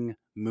annoying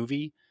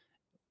movie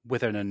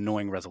with an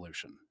annoying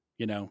resolution.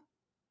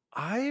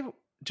 I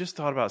just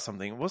thought about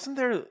something. Wasn't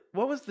there?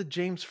 What was the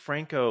James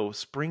Franco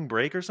Spring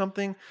Break or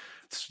something?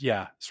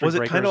 Yeah, was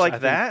it kind of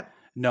like that?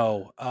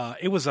 No,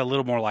 it was a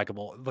little more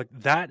likable. Like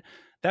that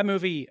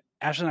movie.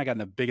 Ashley and I got in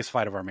the biggest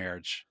fight of our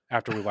marriage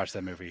after we watched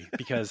that movie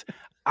because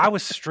I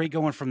was straight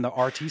going from the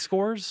RT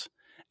scores,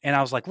 and I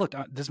was like, "Look,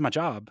 this is my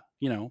job.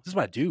 This is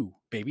what I do,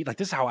 baby. Like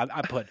this is how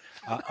I put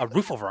a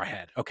roof over our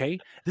head. Okay,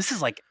 this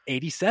is like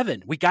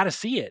 87. We got to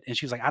see it." And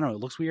she was like, "I don't know.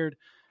 It looks weird."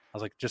 I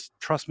was like, "Just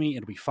trust me.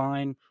 It'll be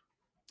fine."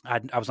 I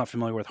was not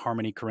familiar with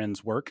Harmony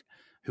Korine's work,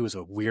 who is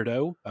a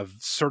weirdo, a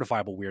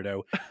certifiable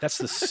weirdo. That's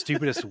the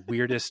stupidest,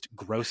 weirdest,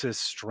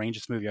 grossest,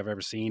 strangest movie I've ever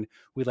seen.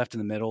 We left in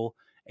the middle,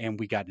 and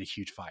we got in a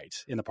huge fight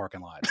in the parking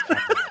lot.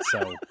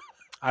 So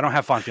I don't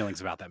have fond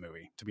feelings about that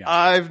movie, to be honest.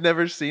 I've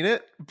never seen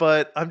it,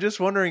 but I'm just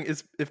wondering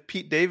if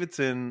Pete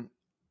Davidson,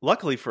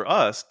 luckily for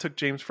us, took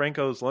James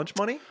Franco's lunch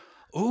money.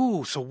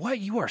 Ooh, so what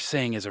you are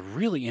saying is a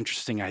really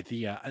interesting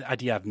idea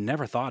I've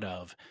never thought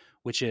of,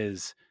 which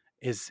is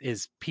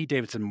Pete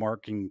Davidson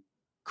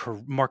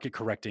market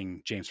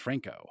correcting James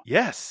Franco?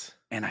 Yes.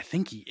 And I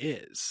think he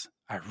is.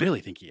 I really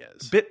think he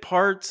is. Bit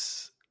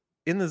parts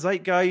in the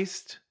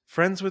zeitgeist,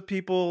 friends with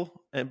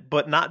people,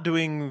 but not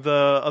doing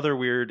the other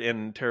weird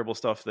and terrible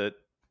stuff that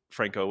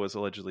Franco was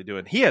allegedly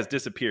doing. He has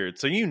disappeared,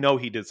 so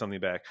he did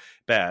something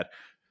bad.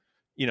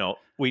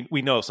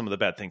 We know some of the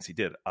bad things he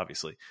did,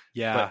 obviously.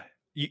 Yeah. But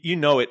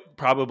it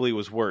probably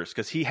was worse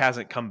because he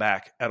hasn't come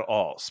back at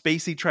all.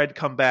 Spacey tried to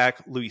come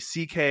back. Louis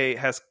C.K.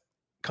 has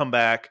come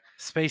back.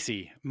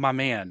 Spacey, my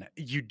man,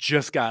 you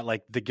just got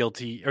like the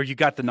guilty, or you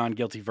got the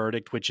non-guilty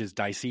verdict, which is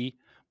dicey,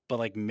 but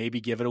like maybe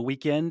give it a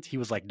weekend. He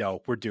was like,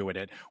 no, we're doing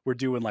it. We're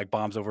doing like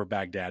Bombs Over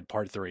Baghdad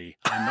Part 3.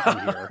 I'm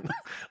here.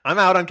 I'm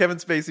out on Kevin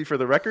Spacey for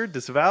the record,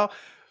 disavow.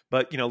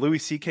 But Louis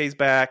C.K.'s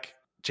back.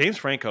 James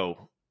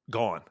Franco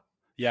gone.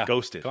 Yeah,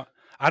 ghosted.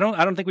 I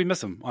don't think we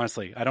miss him,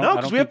 honestly. No,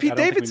 because we have Pete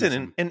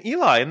Davidson and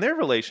Eli and their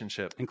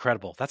relationship.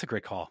 Incredible. That's a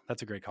great call.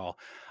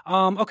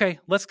 Okay,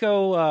 let's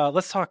go.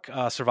 Let's talk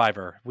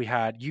Survivor.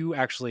 You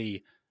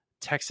actually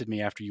texted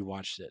me after you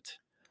watched it,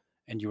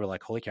 and you were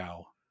like, "Holy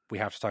cow, we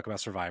have to talk about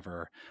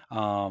Survivor."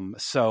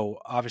 So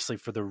obviously,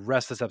 for the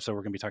rest of this episode,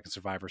 we're going to be talking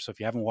Survivor. So if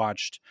you haven't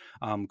watched,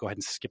 go ahead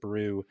and skip a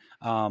roo.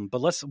 But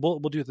we'll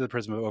do it through the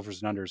prism of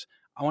overs and unders.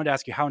 I wanted to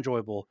ask you, how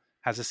enjoyable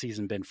has the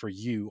season been for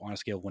you on a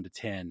scale of 1 to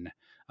 10?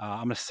 I'm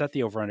going to set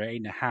the over under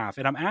 8.5.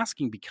 And I'm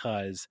asking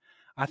because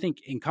I think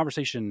in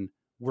conversation,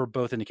 we're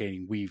both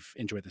indicating we've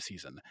enjoyed the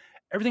season.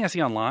 Everything I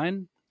see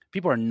online,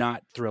 people are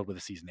not thrilled with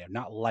the season. They have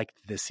not liked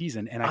this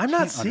season. And I'm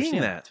not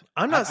seeing that.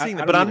 I'm not seeing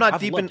that, but I'm not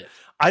deep in.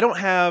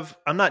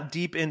 I'm not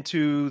deep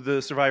into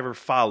the Survivor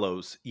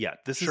follows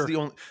yet. This is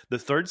the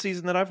third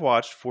season that I've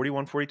watched,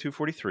 41, 42,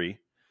 43.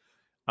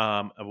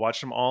 I've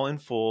watched them all in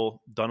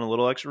full, done a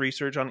little extra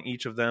research on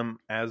each of them,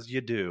 as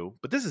you do.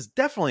 But this is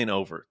definitely an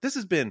over. This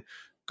has been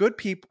good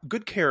people,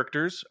 good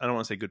characters. I don't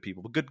want to say good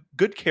people, but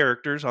good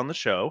characters on the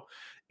show.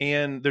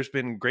 And there's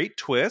been great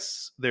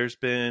twists. There's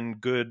been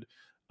good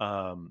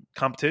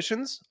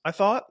competitions, I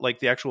thought, like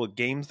the actual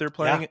games they're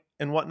playing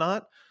and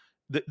whatnot.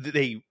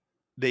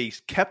 They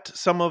kept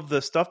some of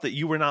the stuff that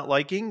you were not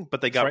liking,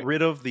 but they got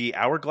rid of the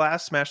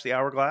hourglass, smash the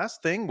hourglass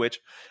thing, which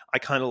I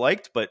kind of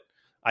liked, but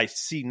I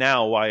see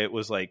now why it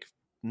was like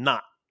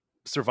not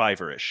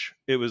Survivor-ish.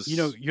 It was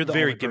you're the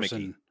very only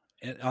gimmicky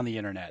person on the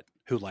internet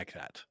who liked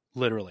that.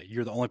 Literally,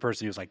 you're the only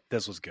person who's like,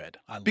 this was good.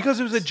 Because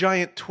it was a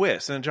giant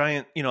twist and a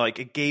giant, like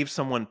it gave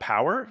someone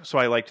power. So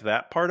I liked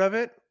that part of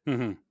it.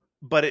 Mm-hmm.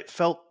 But it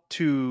felt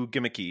too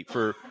gimmicky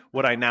for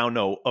what I now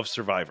know of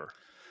Survivor.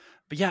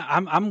 But yeah,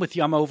 I'm with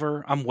you. I'm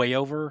over. I'm way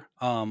over.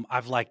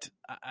 I've liked,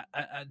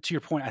 to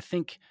your point, I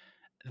think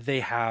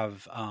they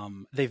have,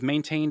 they've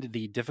maintained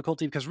the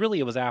difficulty because really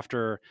it was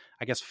after,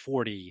 I guess,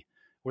 40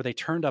 where they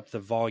turned up the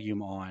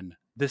volume on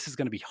this is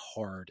going to be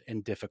hard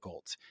and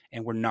difficult,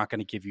 and we're not going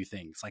to give you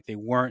things like they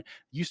weren't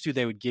used to.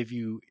 They would give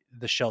you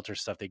the shelter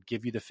stuff. They'd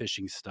give you the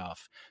fishing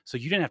stuff. So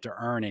you didn't have to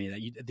earn any of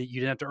that. You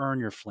didn't have to earn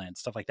your flint,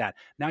 stuff like that.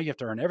 Now you have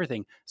to earn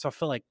everything. So I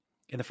feel like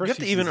in the first you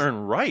have to even earn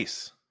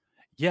rice.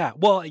 Yeah.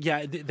 Well,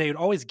 yeah, they would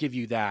always give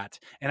you that.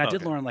 And I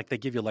did learn like they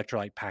give you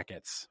electrolyte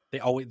packets. They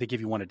give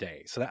you one a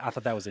day. So I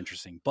thought that was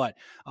interesting. But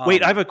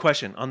wait, I have a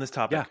question on this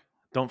topic. Yeah.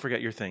 Don't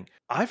forget your thing.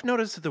 I've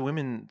noticed that the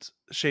women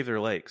shave their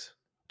legs.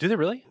 Do they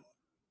really?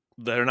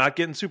 They're not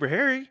getting super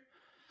hairy.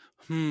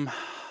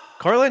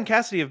 Carla and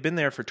Cassidy have been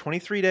there for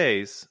 23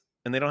 days,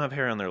 and they don't have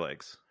hair on their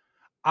legs.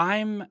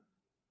 I'm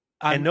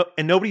And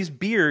nobody's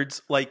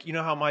beards, like, you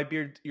know how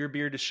your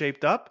beard is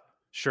shaped up?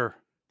 sure.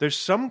 There's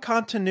some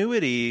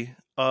continuity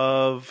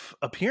of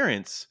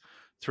appearance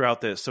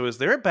throughout this. So is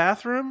there a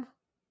bathroom?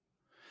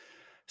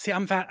 See,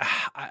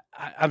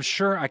 I'm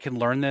sure I can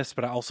learn this,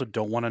 but I also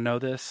don't want to know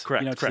this,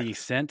 Correct. to the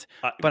extent.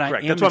 But Correct. I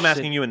am That's why I'm interested.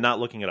 asking you and not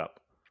looking it up.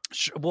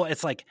 Well,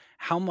 it's like,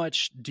 how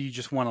much do you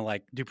just want to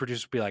like? Do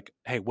producers be like,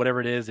 hey, whatever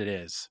it is,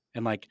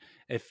 and like,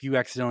 if you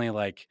accidentally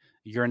like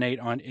urinate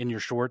in your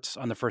shorts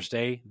on the first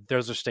day,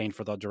 those are stained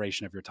for the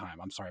duration of your time.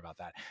 I'm sorry about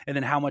that. And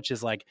then how much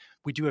is like,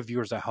 we do have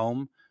viewers at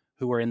home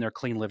who are in their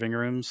clean living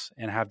rooms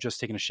and have just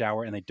taken a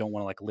shower and they don't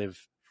want to like live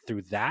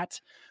through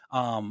that.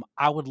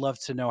 I would love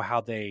to know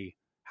how they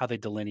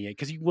delineate,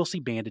 because you will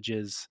see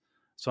bandages.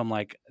 So I'm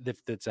like,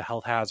 if it's a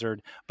health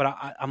hazard, but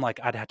I'm like,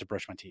 I'd have to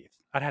brush my teeth.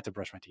 I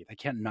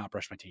can't not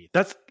brush my teeth.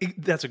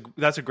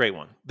 That's a great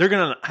one. They're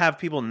gonna have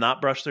people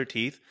not brush their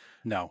teeth,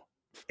 No.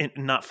 and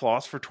not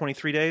floss for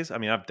 23 days. I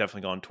mean, I've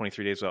definitely gone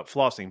 23 days without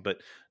flossing,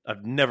 but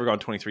I've never gone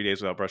 23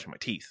 days without brushing my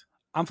teeth.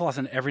 I'm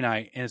flossing every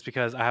night, and it's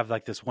because I have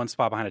like this one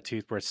spot behind a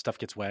tooth where stuff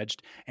gets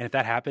wedged. And if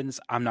that happens,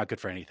 I'm not good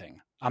for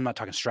anything. I'm not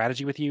talking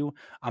strategy with you.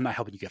 I'm not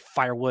helping you get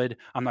firewood.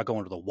 I'm not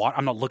going to the water.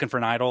 I'm not looking for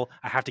an idol.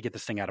 I have to get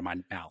this thing out of my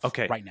mouth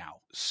right now.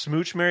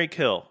 Smooch, marry,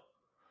 kill.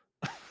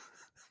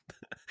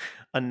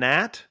 A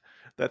gnat,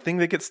 that thing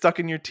that gets stuck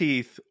in your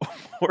teeth,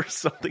 or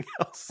something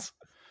else.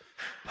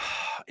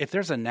 If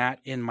there's a gnat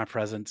in my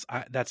presence,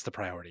 that's the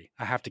priority.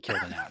 I have to kill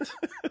the gnat.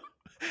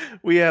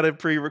 We had a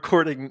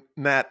pre-recording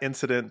gnat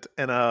incident,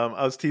 and I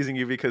was teasing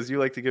you because you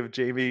like to give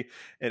Jamie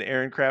and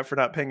Aaron crap for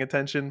not paying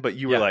attention, but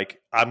you were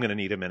like, I'm going to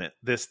need a minute.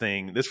 This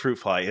fruit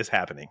fly is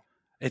happening.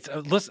 It's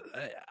listen,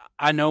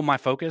 I know my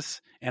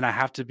focus, and I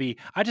have to be.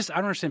 I don't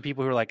understand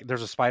people who are like,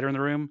 there's a spider in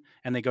the room,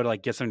 and they go to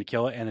like get something to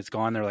kill it, and it's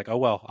gone. They're like, oh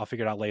well, I'll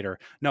figure it out later.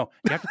 No,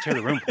 you have to tear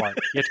the room apart.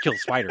 You have to kill the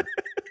spider.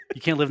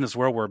 You can't live in this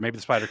world where maybe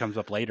the spider comes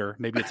up later.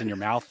 Maybe it's in your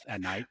mouth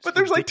at night. But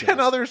there's like 10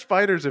 other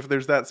spiders if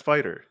there's that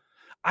spider.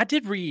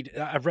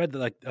 I've read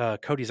like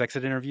Cody's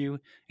exit interview,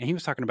 and he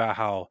was talking about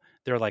how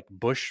they're like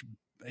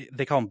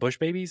they call them bush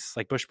babies,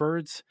 like bush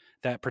birds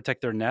that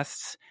protect their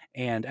nests.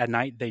 And at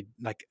night they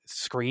like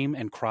scream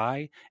and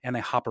cry, and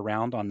they hop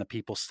around on the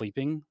people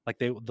sleeping. Like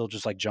they'll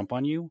just like jump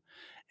on you.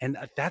 And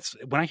that's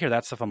when I hear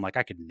that stuff, I'm like,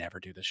 I could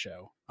never do this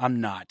show. I'm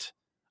not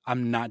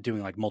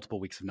doing like multiple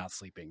weeks of not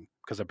sleeping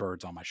because a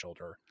bird's on my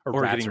shoulder or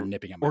rats are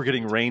nipping at my or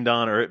getting rained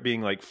on, or it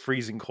being like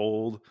freezing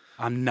cold.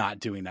 I'm not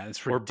doing that.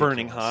 It's ridiculous. Or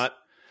burning hot.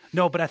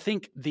 No, but I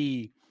think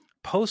the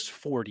post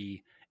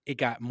 40, it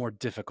got more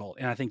difficult.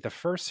 And I think the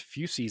first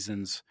few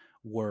seasons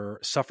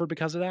suffered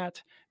because of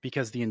that,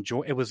 because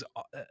it was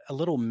a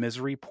little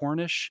misery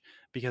pornish,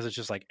 because it's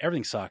just like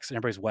everything sucks and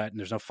everybody's wet and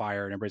there's no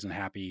fire and everybody's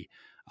unhappy.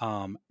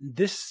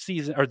 This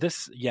season,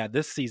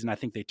 I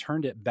think they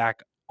turned it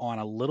back on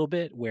a little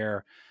bit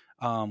where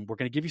we're going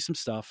to give you some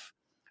stuff.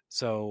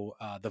 So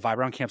the vibe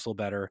around camp's a little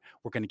better.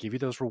 We're going to give you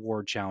those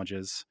reward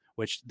challenges,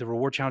 which the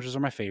reward challenges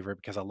are my favorite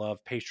because I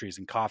love pastries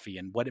and coffee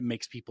and what it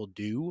makes people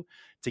do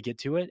to get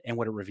to it and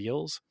what it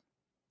reveals.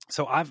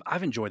 So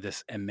I've enjoyed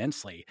this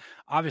immensely.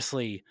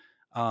 Obviously,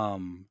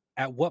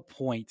 at what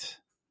point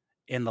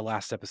in the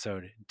last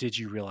episode did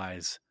you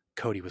realize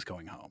Cody was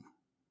going home?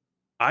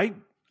 I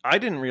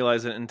didn't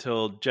realize it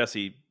until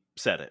Jesse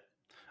said it.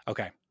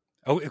 Okay.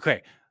 Oh,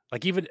 okay.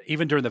 Like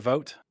even during the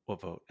vote?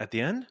 What vote? At the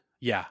end?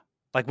 Yeah.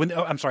 Like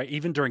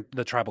even during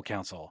the tribal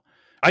council.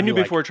 I knew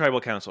before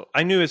tribal council.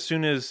 I knew as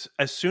soon as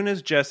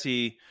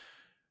Jesse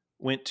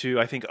went to,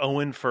 I think,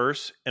 Owen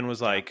first and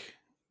was like,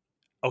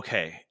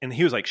 okay. And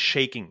he was like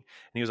shaking and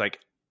he was like,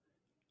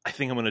 I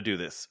think I'm going to do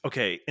this.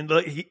 Okay. And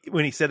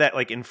when he said that,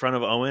 like in front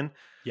of Owen,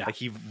 like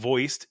he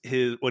voiced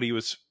what he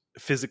was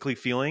physically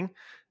feeling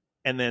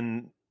and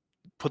then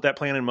put that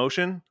plan in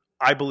motion.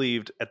 I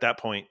believed at that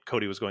point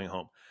Cody was going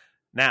home.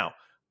 Now,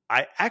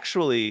 I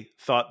actually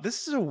thought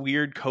this is a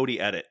weird Cody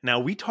edit.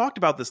 Now, we talked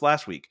about this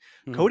last week.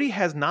 Mm-hmm. Cody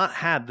has not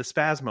had the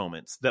spaz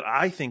moments that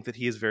I think that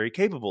he is very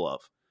capable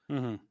of.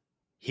 Mm-hmm.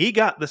 He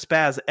got the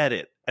spaz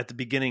edit at the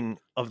beginning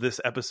of this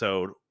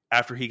episode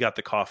after he got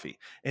the coffee.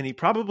 And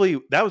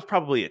that was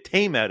probably a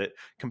tame edit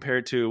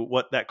compared to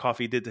what that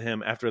coffee did to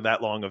him after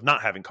that long of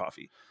not having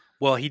coffee.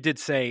 Well, he did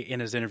say in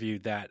his interview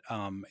that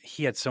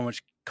he had so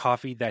much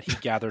coffee that he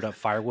gathered up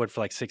firewood for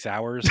like 6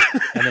 hours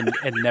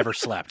and never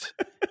slept.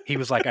 He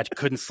was like, I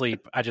couldn't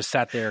sleep. I just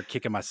sat there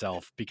kicking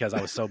myself because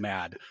I was so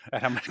mad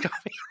at how much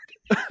coffee,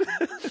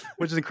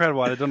 which is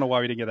incredible. I don't know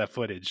why we didn't get that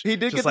footage. He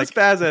did get the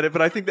spaz at it,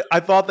 but I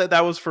thought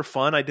that was for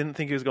fun. I didn't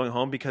think he was going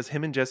home because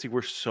him and Jesse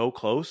were so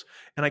close,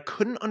 and I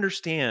couldn't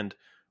understand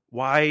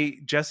why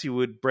Jesse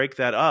would break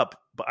that up.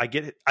 But I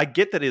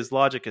get that his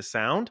logic is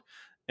sound,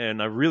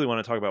 and I really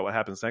want to talk about what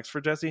happens next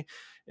for Jesse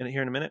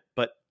here in a minute.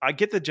 But I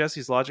get that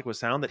Jesse's logic was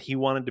sound, that he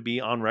wanted to be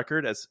on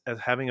record as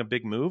having a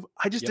big move.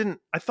 I just didn't.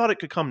 I thought it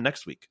could come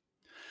next week.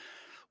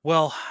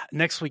 Well,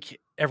 next week,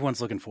 everyone's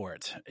looking for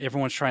it.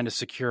 Everyone's trying to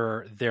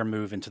secure their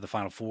move into the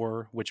Final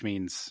Four, which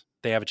means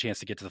they have a chance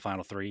to get to the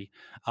Final Three.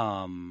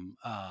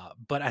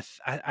 But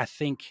I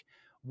think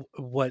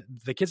what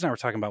the kids and I were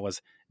talking about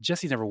was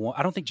Jesse's never won.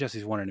 I don't think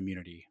Jesse's won an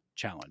immunity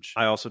challenge.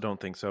 I also don't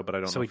think so, but I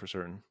don't So know he for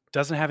certain.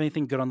 doesn't have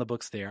anything good on the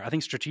books there. I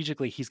think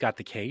strategically he's got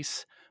the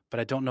case, but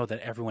I don't know that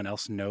everyone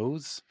else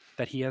knows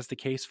that he has the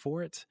case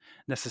for it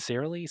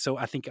necessarily. So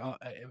I think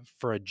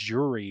for a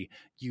jury,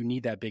 you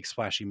need that big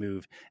splashy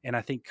move. And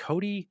I think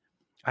Cody,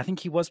 I think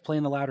he was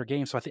playing the louder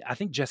game. So I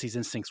think Jesse's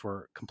instincts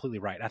were completely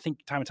right. I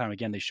think time and time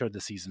again, they showed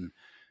this season,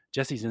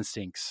 Jesse's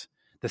instincts,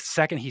 the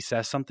second he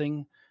says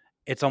something,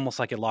 it's almost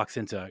like it locks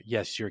into,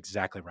 yes, you're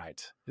exactly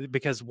right.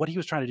 Because what he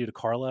was trying to do to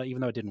Carla,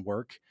 even though it didn't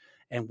work,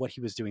 and what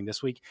he was doing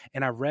this week.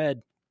 And I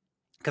read,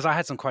 because I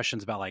had some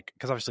questions about, like,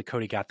 because obviously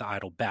Cody got the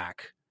idol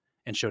back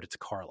and showed it to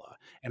Carla.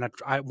 And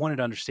I wanted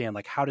to understand,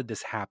 like, how did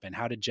this happen?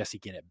 How did Jesse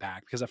get it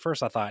back? Because at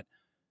first I thought,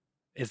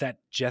 is that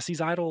Jesse's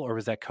idol or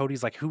was that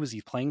Cody's? Like, who was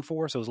he playing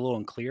for? So it was a little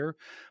unclear.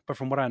 But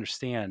from what I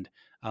understand,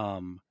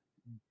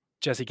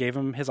 Jesse gave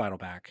him his idol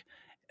back.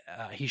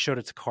 He showed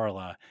it to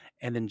Carla.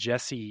 And then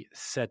Jesse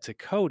said to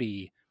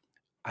Cody,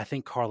 I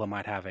think Carla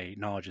might have a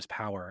knowledge is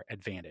power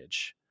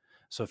advantage.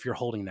 So if you're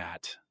holding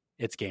that,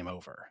 it's game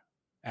over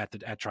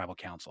at tribal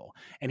council.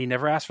 And he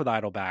never asked for the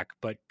idol back,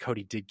 but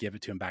Cody did give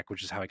it to him back,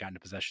 which is how he got into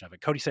possession of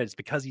it. Cody said it's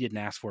because he didn't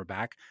ask for it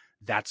back.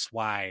 That's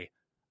why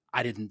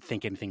I didn't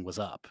think anything was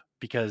up,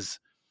 because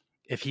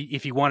if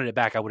he wanted it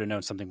back, I would have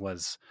known something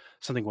was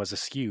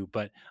askew.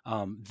 But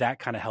that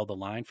kind of held the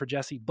line for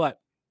Jesse. But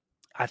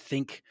I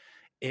think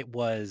it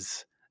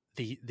was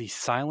the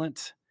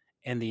silent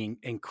and the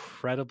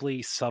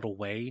incredibly subtle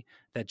way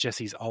that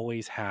Jesse's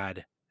always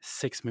had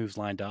 6 moves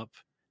lined up,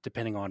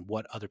 depending on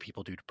what other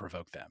people do to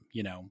provoke them,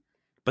 you know?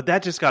 But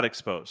that just got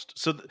exposed.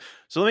 So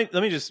let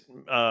me just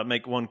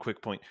make one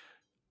quick point.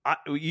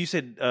 You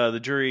said the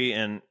jury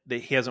and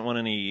that he hasn't won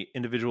any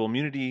individual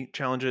immunity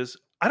challenges.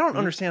 I don't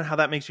understand how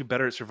that makes you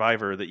better at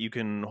Survivor, that you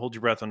can hold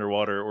your breath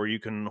underwater or you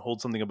can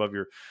hold something above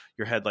your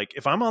head. Like,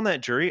 if I'm on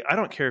that jury, I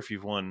don't care if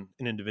you've won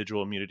an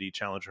individual immunity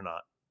challenge or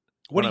not.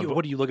 What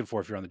are you looking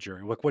for if you're on the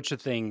jury? What's your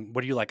thing?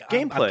 What do you like?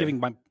 Gameplay. I'm giving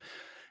my...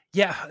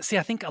 Yeah, see,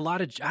 I think I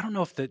don't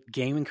know if the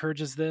game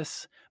encourages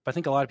this, but I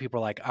think a lot of people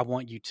are like, I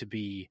want you to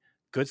be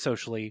good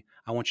socially,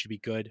 I want you to be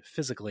good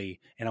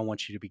physically, and I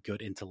want you to be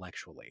good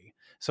intellectually.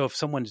 So if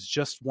someone's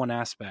just one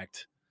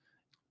aspect...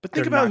 But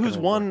think about who's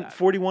won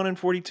 41 and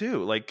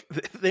 42. Like,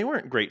 they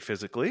weren't great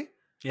physically.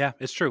 Yeah,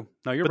 it's true.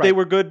 No, you're right. But they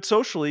were good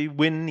socially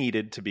when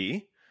needed to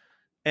be.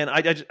 And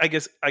I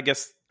guess,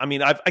 I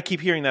mean, I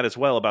keep hearing that as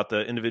well about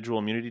the individual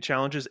immunity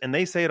challenges. And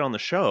they say it on the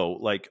show,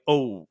 like,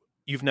 oh,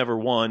 you've never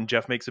won.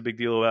 Jeff makes a big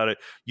deal about it.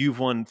 You've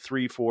won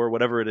 3, 4,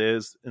 whatever it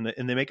is. And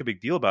they make a big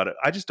deal about it.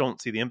 I just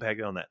don't see the impact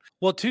on that.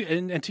 Well,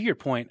 and to your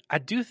point, I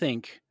do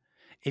think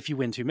if you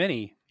win too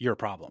many, you're a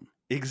problem.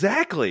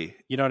 Exactly.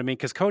 You know what I mean?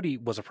 Because Cody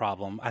was a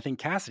problem. I think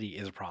Cassidy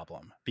is a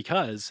problem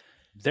because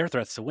they're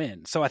threats to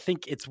win. So I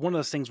think it's one of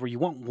those things where you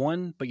want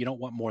one, but you don't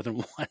want more than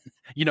one.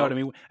 You know what I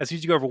mean? As soon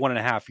as you go over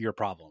 1.5, you're a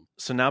problem.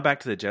 So now back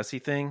to the Jesse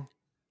thing.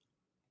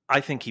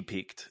 I think he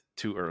peaked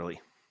too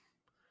early.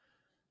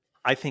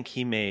 I think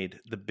he made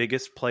the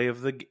biggest play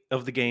of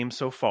the game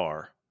so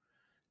far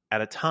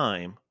at a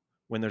time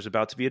when there's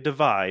about to be a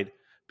divide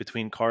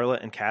between Carla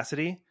and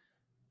Cassidy.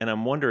 And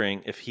I'm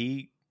wondering if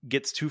he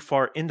gets too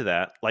far into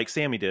that, like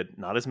Sammy did,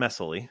 not as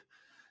messily.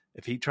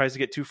 If he tries to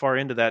get too far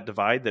into that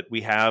divide that we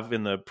have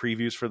in the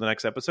previews for the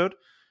next episode,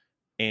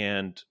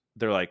 and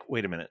they're like,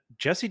 wait a minute,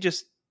 Jesse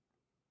just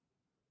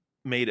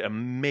made a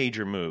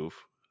major move.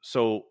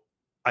 So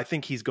I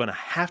think he's going to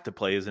have to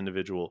play his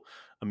individual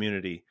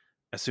immunity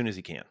as soon as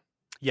he can.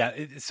 Yeah,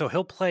 so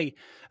he'll play.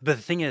 But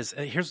the thing is,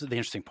 here's the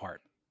interesting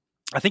part.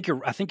 I think you're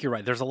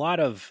right. There's a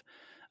lot of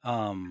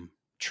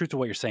truth to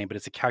what you're saying, but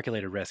it's a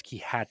calculated risk he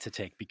had to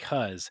take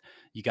because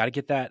you got to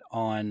get that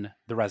on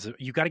the resume.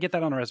 You got to get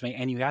that on the resume,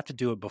 and you have to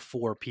do it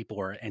before people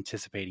are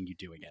anticipating you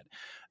doing it.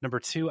 Number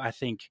 2, I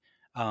think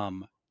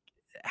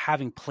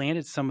having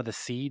planted some of the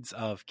seeds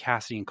of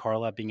Cassidy and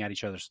Carla being at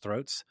each other's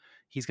throats,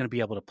 he's going to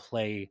be able to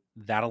play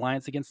that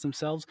alliance against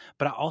themselves.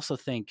 But I also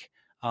think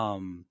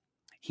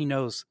he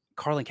knows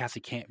Carla and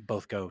Cassidy can't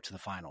both go to the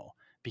final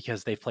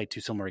because they've played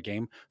too similar a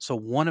game. So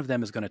one of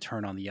them is going to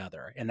turn on the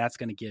other, and that's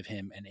going to give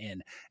him an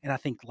in. And I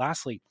think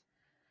lastly,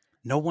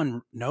 no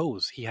one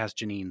knows he has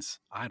Janine's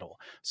idol.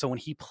 So when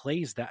he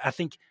plays that, I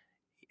think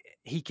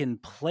he can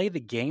play the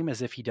game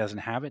as if he doesn't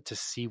have it to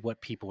see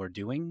what people are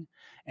doing.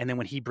 And then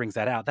when he brings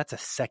that out, that's a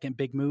second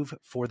big move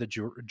for the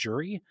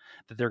jury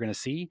that they're going to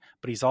see.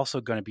 But he's also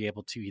going to be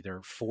able to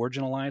either forge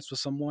an alliance with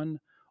someone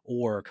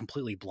or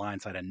completely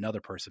blindside another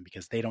person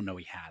because they don't know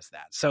he has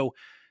that. So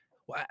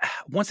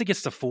once it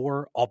gets to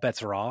 4, all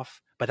bets are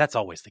off, but that's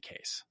always the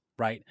case,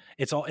 right?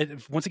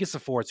 Once it gets to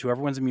 4, it's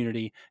whoever wins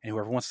immunity and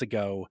whoever wants to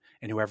go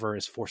and whoever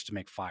is forced to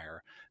make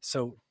fire.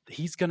 So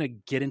he's going to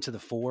get into the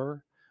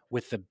 4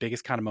 with the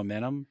biggest kind of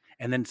momentum,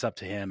 and then it's up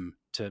to him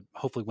to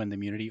hopefully win the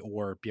immunity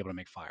or be able to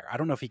make fire. I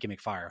don't know if he can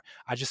make fire.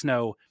 I just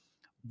know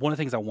one of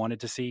the things I wanted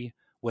to see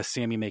was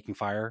Sammy making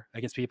fire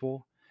against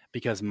people.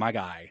 Because my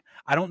guy,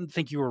 I don't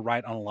think you were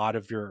right on a lot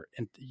of your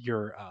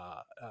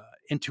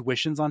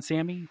intuitions on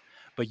Sammy,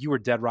 but you were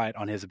dead right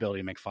on his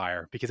ability to make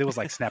fire, because it was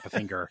like snap a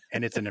finger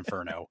and it's an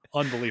inferno.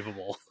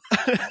 Unbelievable.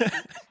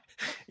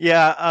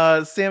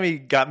 Yeah, Sammy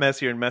got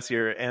messier and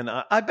messier, and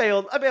I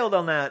bailed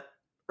on that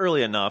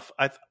early enough.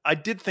 I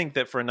did think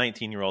that for a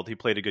 19-year-old, he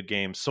played a good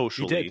game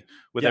socially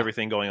with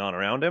everything going on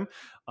around him.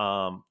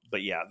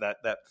 But yeah,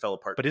 that fell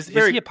apart. But is he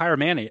a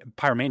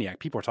pyromaniac?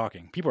 People are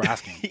talking. People are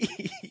asking.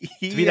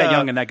 To be that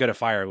young and that good at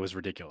fire was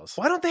ridiculous.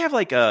 Why don't they have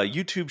like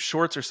YouTube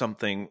Shorts or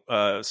something?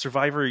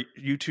 Survivor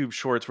YouTube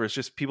Shorts, where it's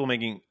just people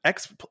making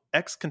ex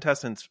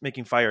contestants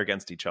making fire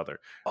against each other.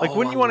 Like,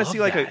 wouldn't you want to see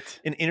like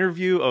an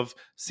interview of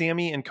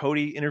Sammy and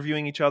Cody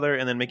interviewing each other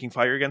and then making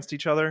fire against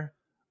each other?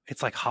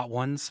 It's like Hot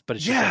Ones, but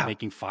it's just like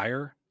making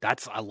fire.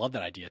 I love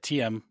that idea.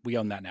 TM, we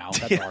own that now.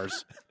 That's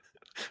ours.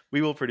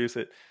 We will produce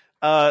it.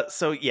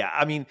 So yeah,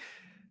 I mean,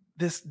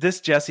 this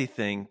Jesse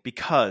thing,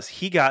 because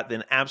he got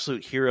an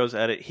absolute heroes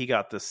edit, he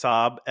got the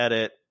sob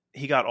edit,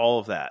 he got all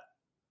of that.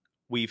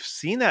 We've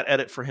seen that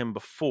edit for him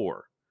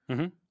before.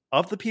 Mm-hmm.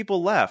 Of the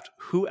people left,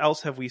 who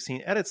else have we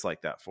seen edits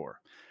like that for?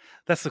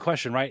 That's the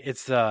question, right?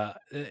 It's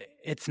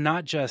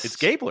not just... It's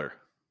Gabler.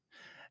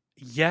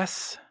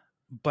 Yes,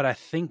 but I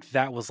think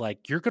that was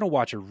like, you're going to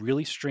watch a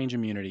really strange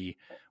immunity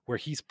where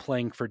he's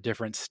playing for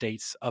different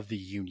states of the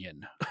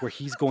union, where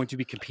he's going to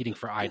be competing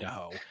for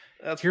Idaho.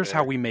 Here's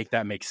how we make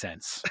that make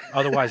sense.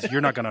 Otherwise, you're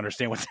not going to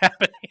understand what's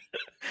happening.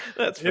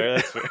 That's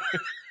fair.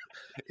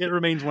 It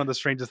remains one of the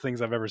strangest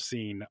things I've ever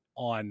seen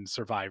on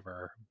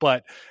Survivor.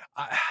 But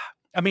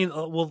I mean,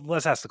 well,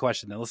 let's ask the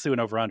question then. Let's do an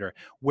over-under.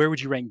 Where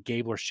would you rank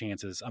Gabler's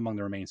chances among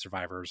the remaining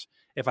survivors?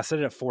 If I set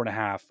it at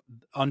 4.5,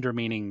 under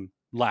meaning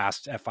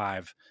last at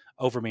 5,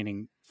 over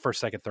meaning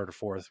first, second, third, or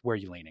fourth, where are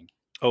you leaning?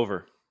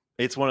 Over.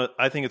 I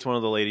think it's one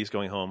of the ladies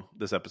going home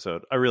this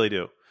episode. I really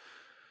do.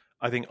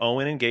 I think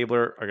Owen and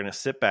Gabler are going to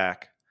sit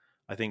back.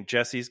 I think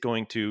Jesse's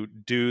going to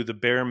do the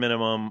bare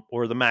minimum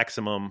or the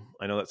maximum.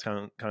 I know that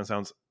kind of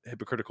sounds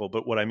hypocritical,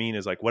 but what I mean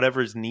is like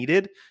whatever is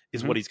needed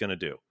is what he's going to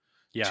do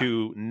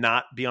to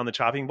not be on the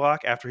chopping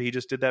block after he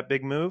just did that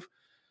big move.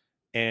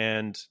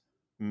 And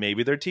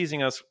maybe they're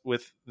teasing us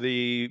with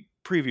the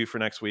preview for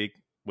next week,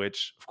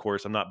 which of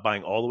course I'm not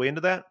buying all the way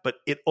into that, but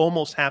it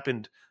almost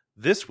happened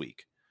this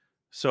week.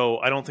 So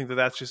I don't think that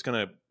that's just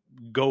going to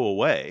go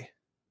away.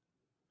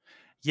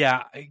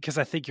 Yeah, because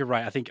I think you're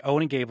right. I think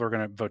Owen and Gabler are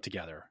going to vote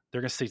together. They're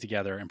going to stick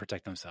together and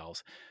protect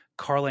themselves.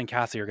 Carla and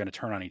Cassie are going to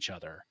turn on each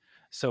other.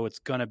 So it's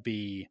going to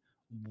be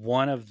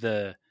one of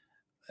the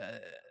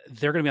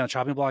they're going to be on the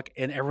chopping block,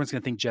 and everyone's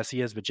going to think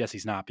Jesse is, but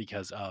Jesse's not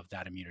because of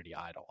that immunity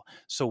idol.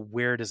 So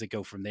where does it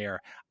go from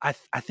there? I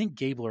think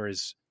Gabler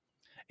is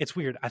 – it's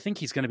weird. I think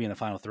he's going to be in the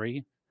final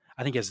 3.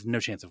 I think he has no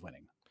chance of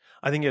winning.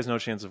 I think he has no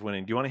chance of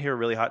winning. Do you want to hear a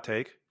really hot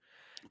take?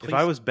 Please. If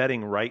I was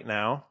betting right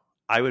now,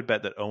 I would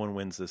bet that Owen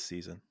wins this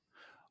season.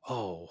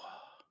 Oh,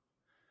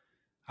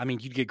 I mean,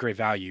 you'd get great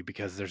value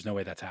because there's no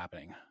way that's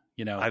happening.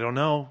 You know, I don't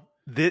know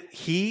that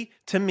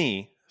to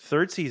me,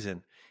 third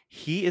season,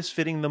 he is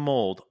fitting the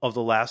mold of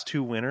the last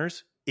 2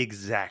 winners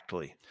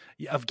exactly.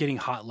 Of getting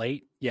hot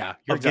late. Yeah.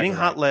 You're exactly getting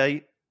hot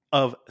late,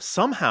 of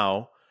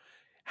somehow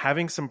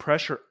having some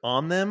pressure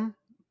on them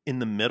in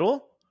the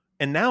middle.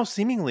 And now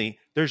seemingly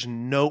there's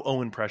no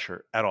Owen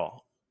pressure at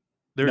all.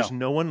 There's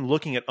no one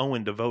looking at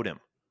Owen to vote him.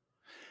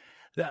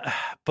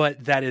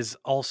 But that is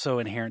also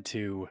inherent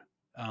to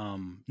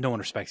no one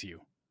respects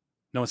you.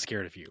 No one's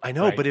scared of you. I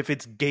know, right? But if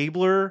it's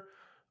Gabler,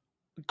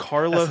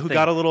 Carla, who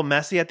got a little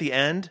messy at the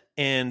end,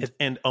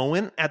 and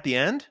Owen at the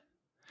end,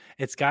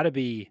 it's got to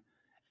be,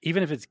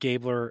 even if it's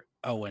Gabler,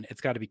 Owen,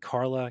 it's got to be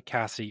Carla,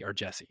 Cassie, or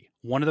Jesse.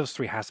 One of those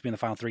 3 has to be in the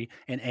final 3,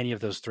 and any of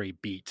those 3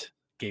 beat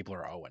Gabler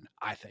or Owen,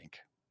 I think.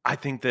 I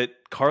think that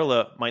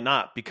Carla might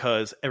not,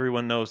 because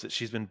everyone knows that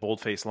she's been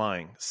bold-faced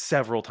lying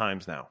several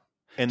times now.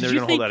 And they're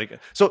going to hold that again.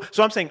 So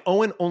I'm saying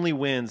Owen only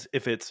wins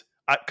if it's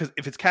because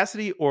if it's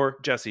Cassidy or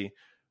Jesse,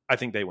 I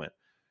think they win.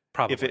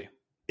 Probably.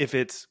 If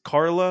it's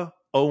Carla,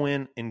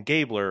 Owen, and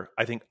Gabler,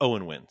 I think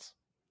Owen wins.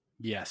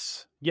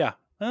 Yes. Yeah.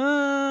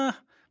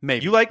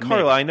 Maybe. You like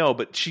Carla, I know,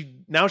 but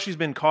she's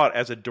been caught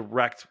as a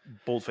direct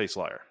bold-faced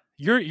liar.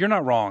 You're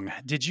not wrong.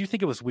 Did you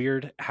think it was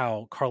weird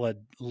how Carla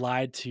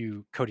lied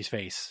to Cody's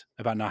face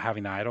about not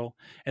having the idol,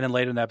 and then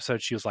later in the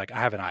episode she was like, "I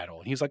have an idol,"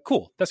 and he was like,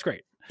 "Cool, that's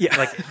great." Yeah,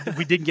 like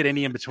we didn't get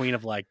any in between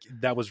of like,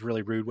 that was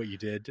really rude what you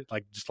did,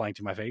 like just lying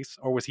to my face,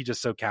 or was he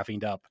just so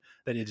caffeined up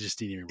that it just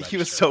didn't even register? He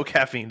was so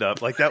caffeined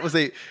up. Like that was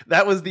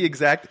the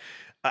exact.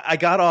 I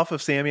got off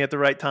of Sammy at the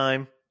right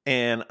time,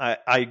 and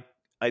I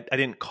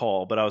didn't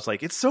call, but I was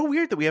like, it's so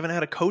weird that we haven't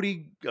had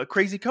a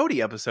crazy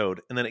Cody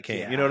episode, and then it came.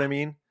 Yeah. You know what I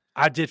mean?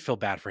 I did feel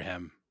bad for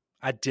him.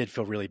 I did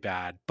feel really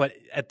bad, but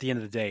at the end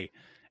of the day,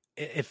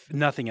 if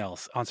nothing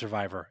else on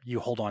Survivor, you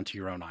hold on to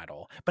your own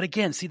idol. But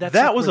again, see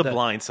that was a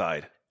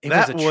blindside.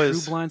 That was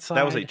a true blindside.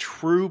 That was a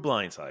true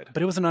blindside.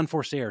 But it was an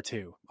unforced error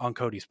too on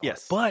Cody's part.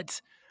 Yes.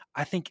 But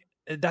I think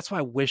that's why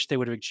I wish they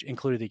would have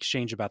included the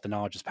exchange about the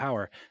knowledge is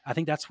power. I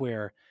think that's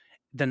where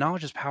the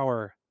knowledge is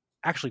power,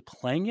 actually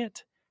playing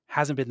it,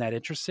 hasn't been that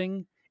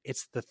interesting.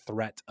 It's the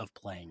threat of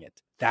playing it.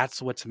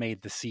 That's what's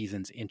made the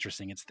seasons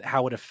interesting. It's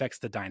how it affects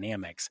the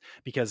dynamics,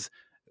 because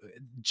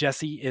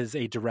Jesse is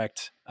a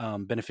direct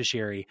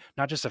beneficiary,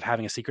 not just of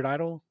having a secret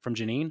idol from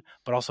Janine,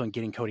 but also in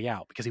getting Cody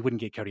out, because he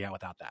wouldn't get Cody out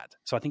without that.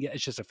 So I think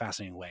it's just a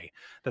fascinating way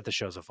that the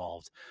show's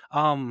evolved.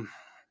 I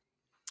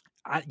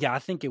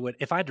think it would,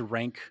 if I had to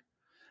rank,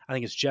 I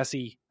think it's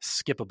Jesse,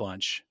 skip a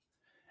bunch.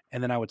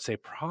 And then I would say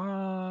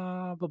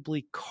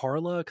probably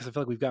Carla, because I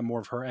feel like we've got more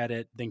of her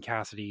edit than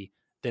Cassidy,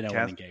 than Owen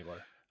and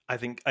Gabler. I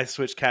think I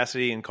switched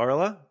Cassidy and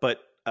Carla, but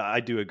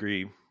I do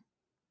agree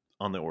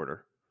on the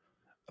order.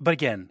 But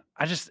again,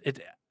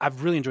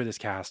 I've really enjoyed this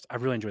cast.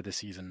 I've really enjoyed this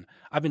season.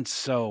 I've been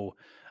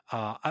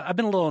I've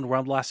been a little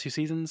overwhelmed the last 2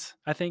 seasons,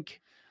 I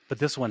think, but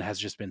this one has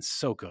just been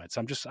so good.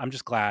 So I'm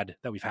just glad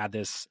that we've had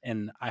this,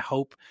 and I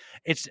hope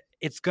it's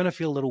going to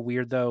feel a little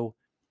weird though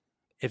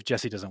if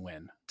Jesse doesn't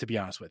win, to be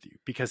honest with you,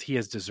 because he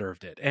has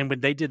deserved it. And when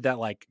they did that,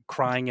 like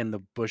crying in the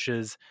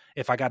bushes,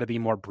 if I got to be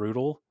more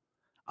brutal,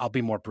 I'll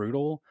be more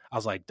brutal. I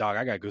was like, dog,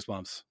 I got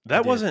goosebumps.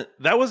 That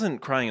wasn't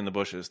crying in the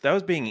bushes. That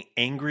was being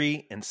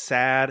angry and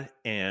sad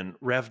and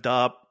revved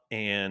up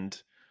and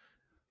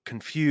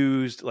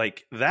confused.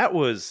 Like that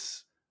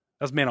was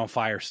man on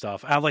fire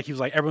stuff. I like, he was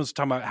like, everyone's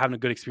talking about having a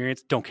good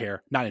experience. Don't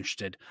care. Not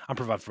interested. I'm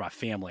providing for my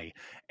family.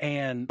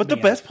 But the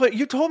best player,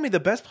 you told me the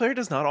best player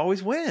does not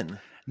always win.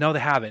 No, they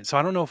haven't. So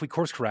I don't know if we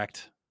course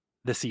correct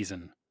this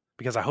season,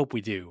 because I hope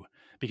we do,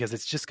 because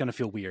it's just going to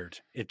feel weird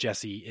if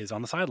Jesse is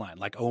on the sideline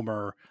like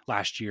Omer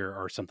last year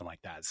or something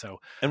like that. So,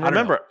 and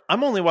remember,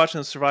 I'm only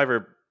watching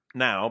Survivor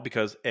now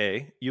because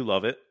A, you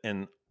love it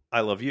and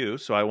I love you.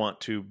 So I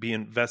want to be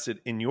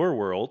invested in your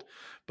world.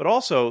 But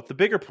also the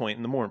bigger point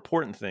and the more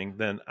important thing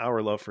than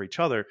our love for each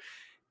other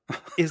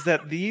is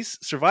that these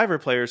Survivor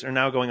players are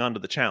now going on to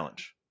the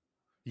challenge.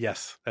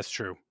 Yes, that's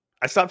true.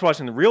 I stopped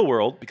watching the real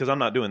world because I'm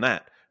not doing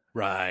that.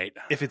 Right.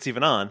 If it's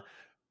even on.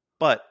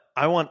 But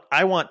I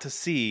want to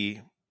see,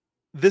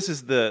 this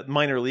is the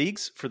minor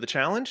leagues for the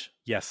challenge.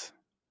 Yes.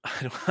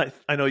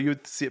 I know you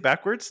would see it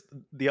backwards,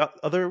 the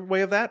other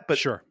way of that, but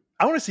sure.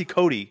 I want to see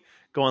Cody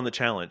go on the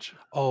challenge.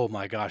 Oh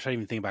my gosh, I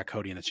didn't even think about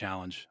Cody in the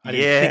challenge. I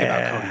didn't think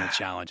about Cody in the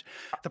challenge.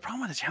 The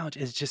problem with the challenge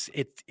is just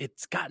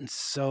it's gotten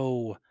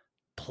so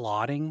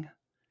plodding.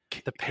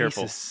 The pace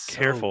is so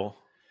careful.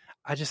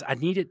 I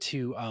need it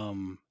to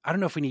I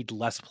don't know if we need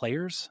less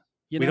players.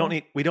 We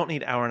don't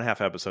need hour and a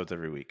half episodes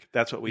every week.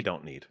 That's what we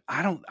don't need.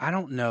 I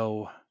don't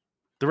know.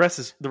 The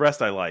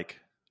rest I like.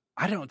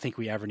 I don't think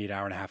we ever need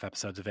hour and a half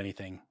episodes of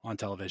anything on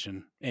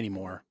television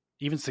anymore.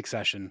 Even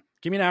Succession.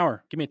 Give me an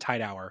hour. Give me a tight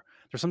hour.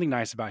 There's something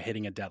nice about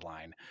hitting a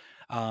deadline.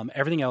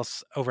 Everything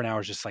else over an hour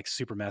is just like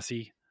super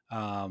messy.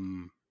 I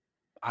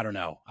don't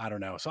know.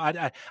 So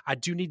I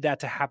do need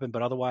that to happen,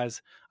 but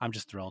otherwise I'm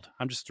just thrilled.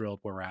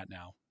 Where we're at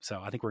now. So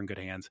I think we're in good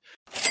hands.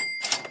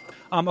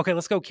 Okay,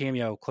 let's go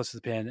cameo close to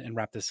the pin and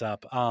wrap this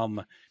up.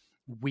 So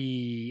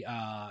we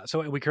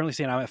currently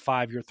stand out at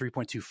 5. You're at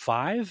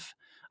 3.25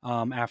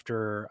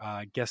 after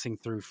guessing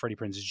through Freddie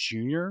Prinze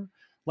Jr.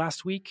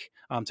 last week.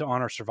 To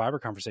honor Survivor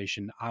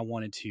conversation, I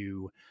wanted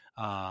to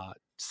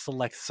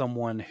select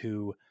someone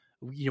who,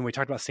 we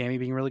talked about Sammy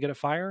being really good at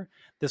fire.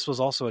 This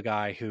was also a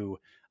guy who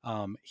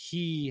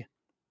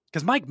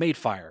because Mike made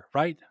fire,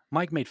 right?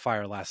 Mike made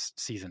fire last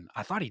season.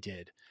 I thought he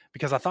did,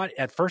 because I thought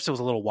at first it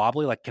was a little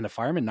wobbly, like, can a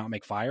fireman not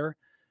make fire?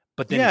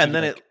 But then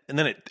and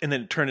then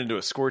it turned into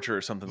a scorcher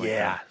or something like that.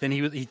 Yeah, then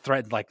he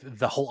threatened like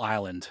the whole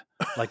island,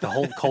 like the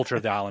whole culture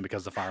of the island,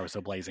 because the fire was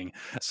so blazing.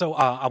 So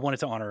I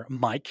wanted to honor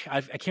Mike.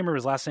 I can't remember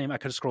his last name. I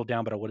could have scrolled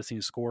down, but I would have seen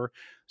his score.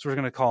 So we're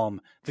going to call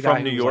him the guy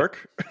from New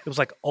York. It was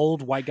like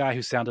old white guy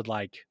who sounded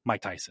like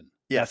Mike Tyson.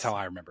 Yes. That's how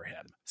I remember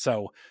him.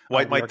 So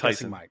White Mike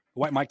Tyson.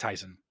 White Mike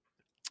Tyson.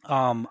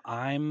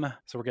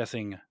 We're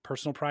guessing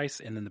personal price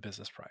and then the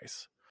business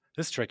price.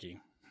 This is tricky.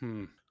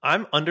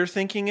 I'm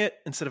underthinking it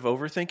instead of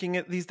overthinking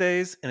it these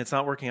days, and it's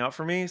not working out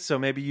for me. So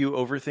maybe you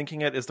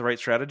overthinking it is the right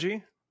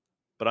strategy.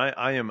 But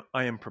I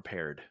am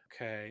prepared.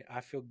 Okay, I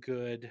feel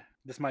good.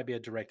 This might be a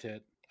direct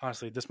hit.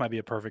 Honestly, this might be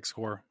a perfect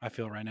score. I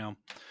feel right now.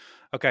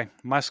 Okay,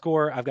 my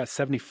score, I've got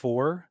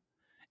 74,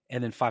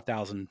 and then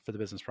 5,000 for the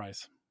business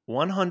price.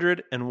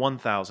 100 and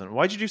 1,000.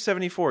 Why'd you do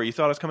 74? You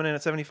thought I was coming in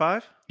at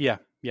 75? Yeah.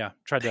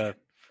 Tried to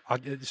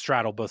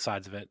straddle both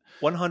sides of it.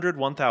 100,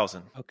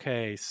 1,000.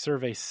 Okay,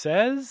 survey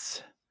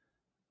says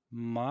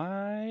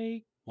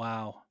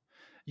wow.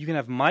 You can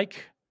have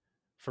Mike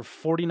for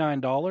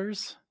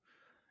 $49.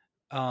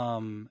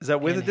 Is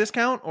that with a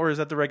discount, or is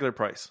that the regular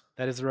price?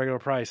 That is the regular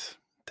price.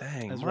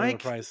 Dang, that's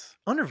Mike, price.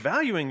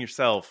 Undervaluing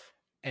yourself.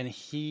 And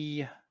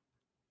he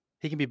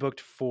can be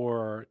booked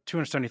for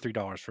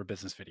 $273 for a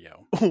business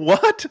video.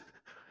 What?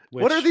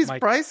 What are these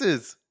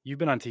prices? You've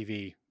been on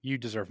TV. You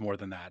deserve more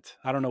than that.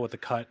 I don't know what the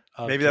cut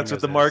of maybe that's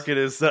what the market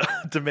is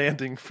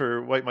demanding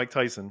for White Mike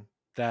Tyson.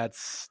 That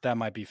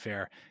might be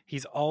fair.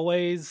 He's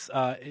always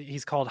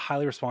he's called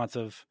highly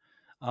responsive.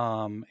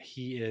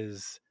 He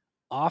is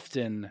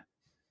often,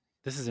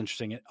 this is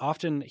interesting.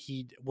 Often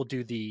he will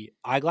do the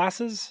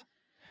eyeglasses,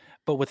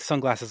 but with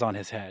sunglasses on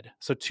his head.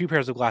 So 2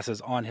 pairs of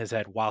glasses on his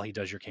head while he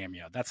does your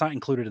cameo. That's not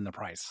included in the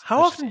price.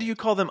 How often do you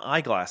call them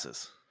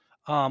eyeglasses?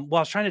 Well, I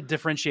was trying to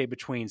differentiate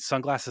between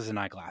sunglasses and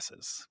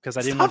eyeglasses because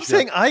I didn't Stop want you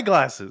saying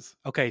eyeglasses.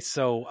 Okay,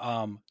 so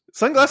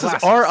Sunglasses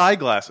glasses. are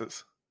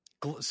eyeglasses.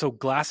 So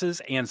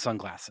glasses and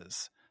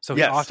sunglasses. So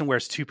he Yes. often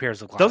wears 2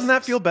 pairs of glasses. Doesn't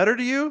that feel better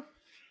to you?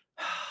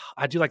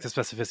 I do like the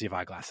specificity of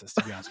eyeglasses,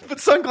 to be honest with But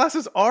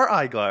sunglasses are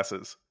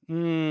eyeglasses.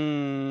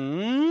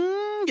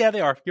 you. Yeah, they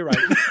are. You're right.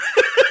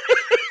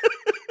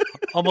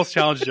 Almost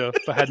challenged you,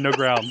 but had no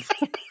grounds.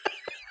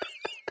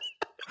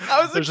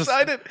 I was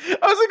excited.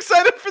 I was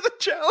excited for the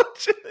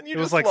challenge. And you It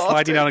was just like lost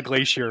sliding it. down a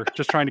glacier,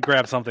 just trying to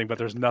grab something, but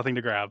there's nothing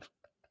to grab.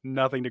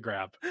 Nothing to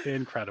grab.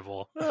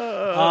 Incredible.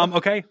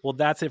 Okay, well,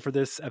 that's it for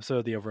this episode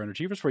of the Over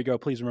Underachievers. Before you go,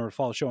 please remember to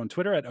follow the show on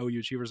Twitter at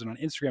OUAchievers and on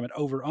Instagram at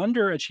Over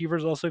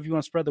Underachievers. Also, if you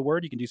want to spread the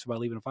word, you can do so by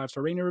leaving a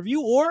 5-star rating and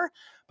review or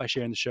by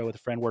sharing the show with a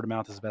friend. Word of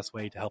mouth is the best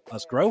way to help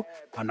us grow.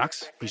 I'm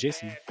Knox. He's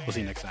Jason. We'll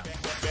see you next time.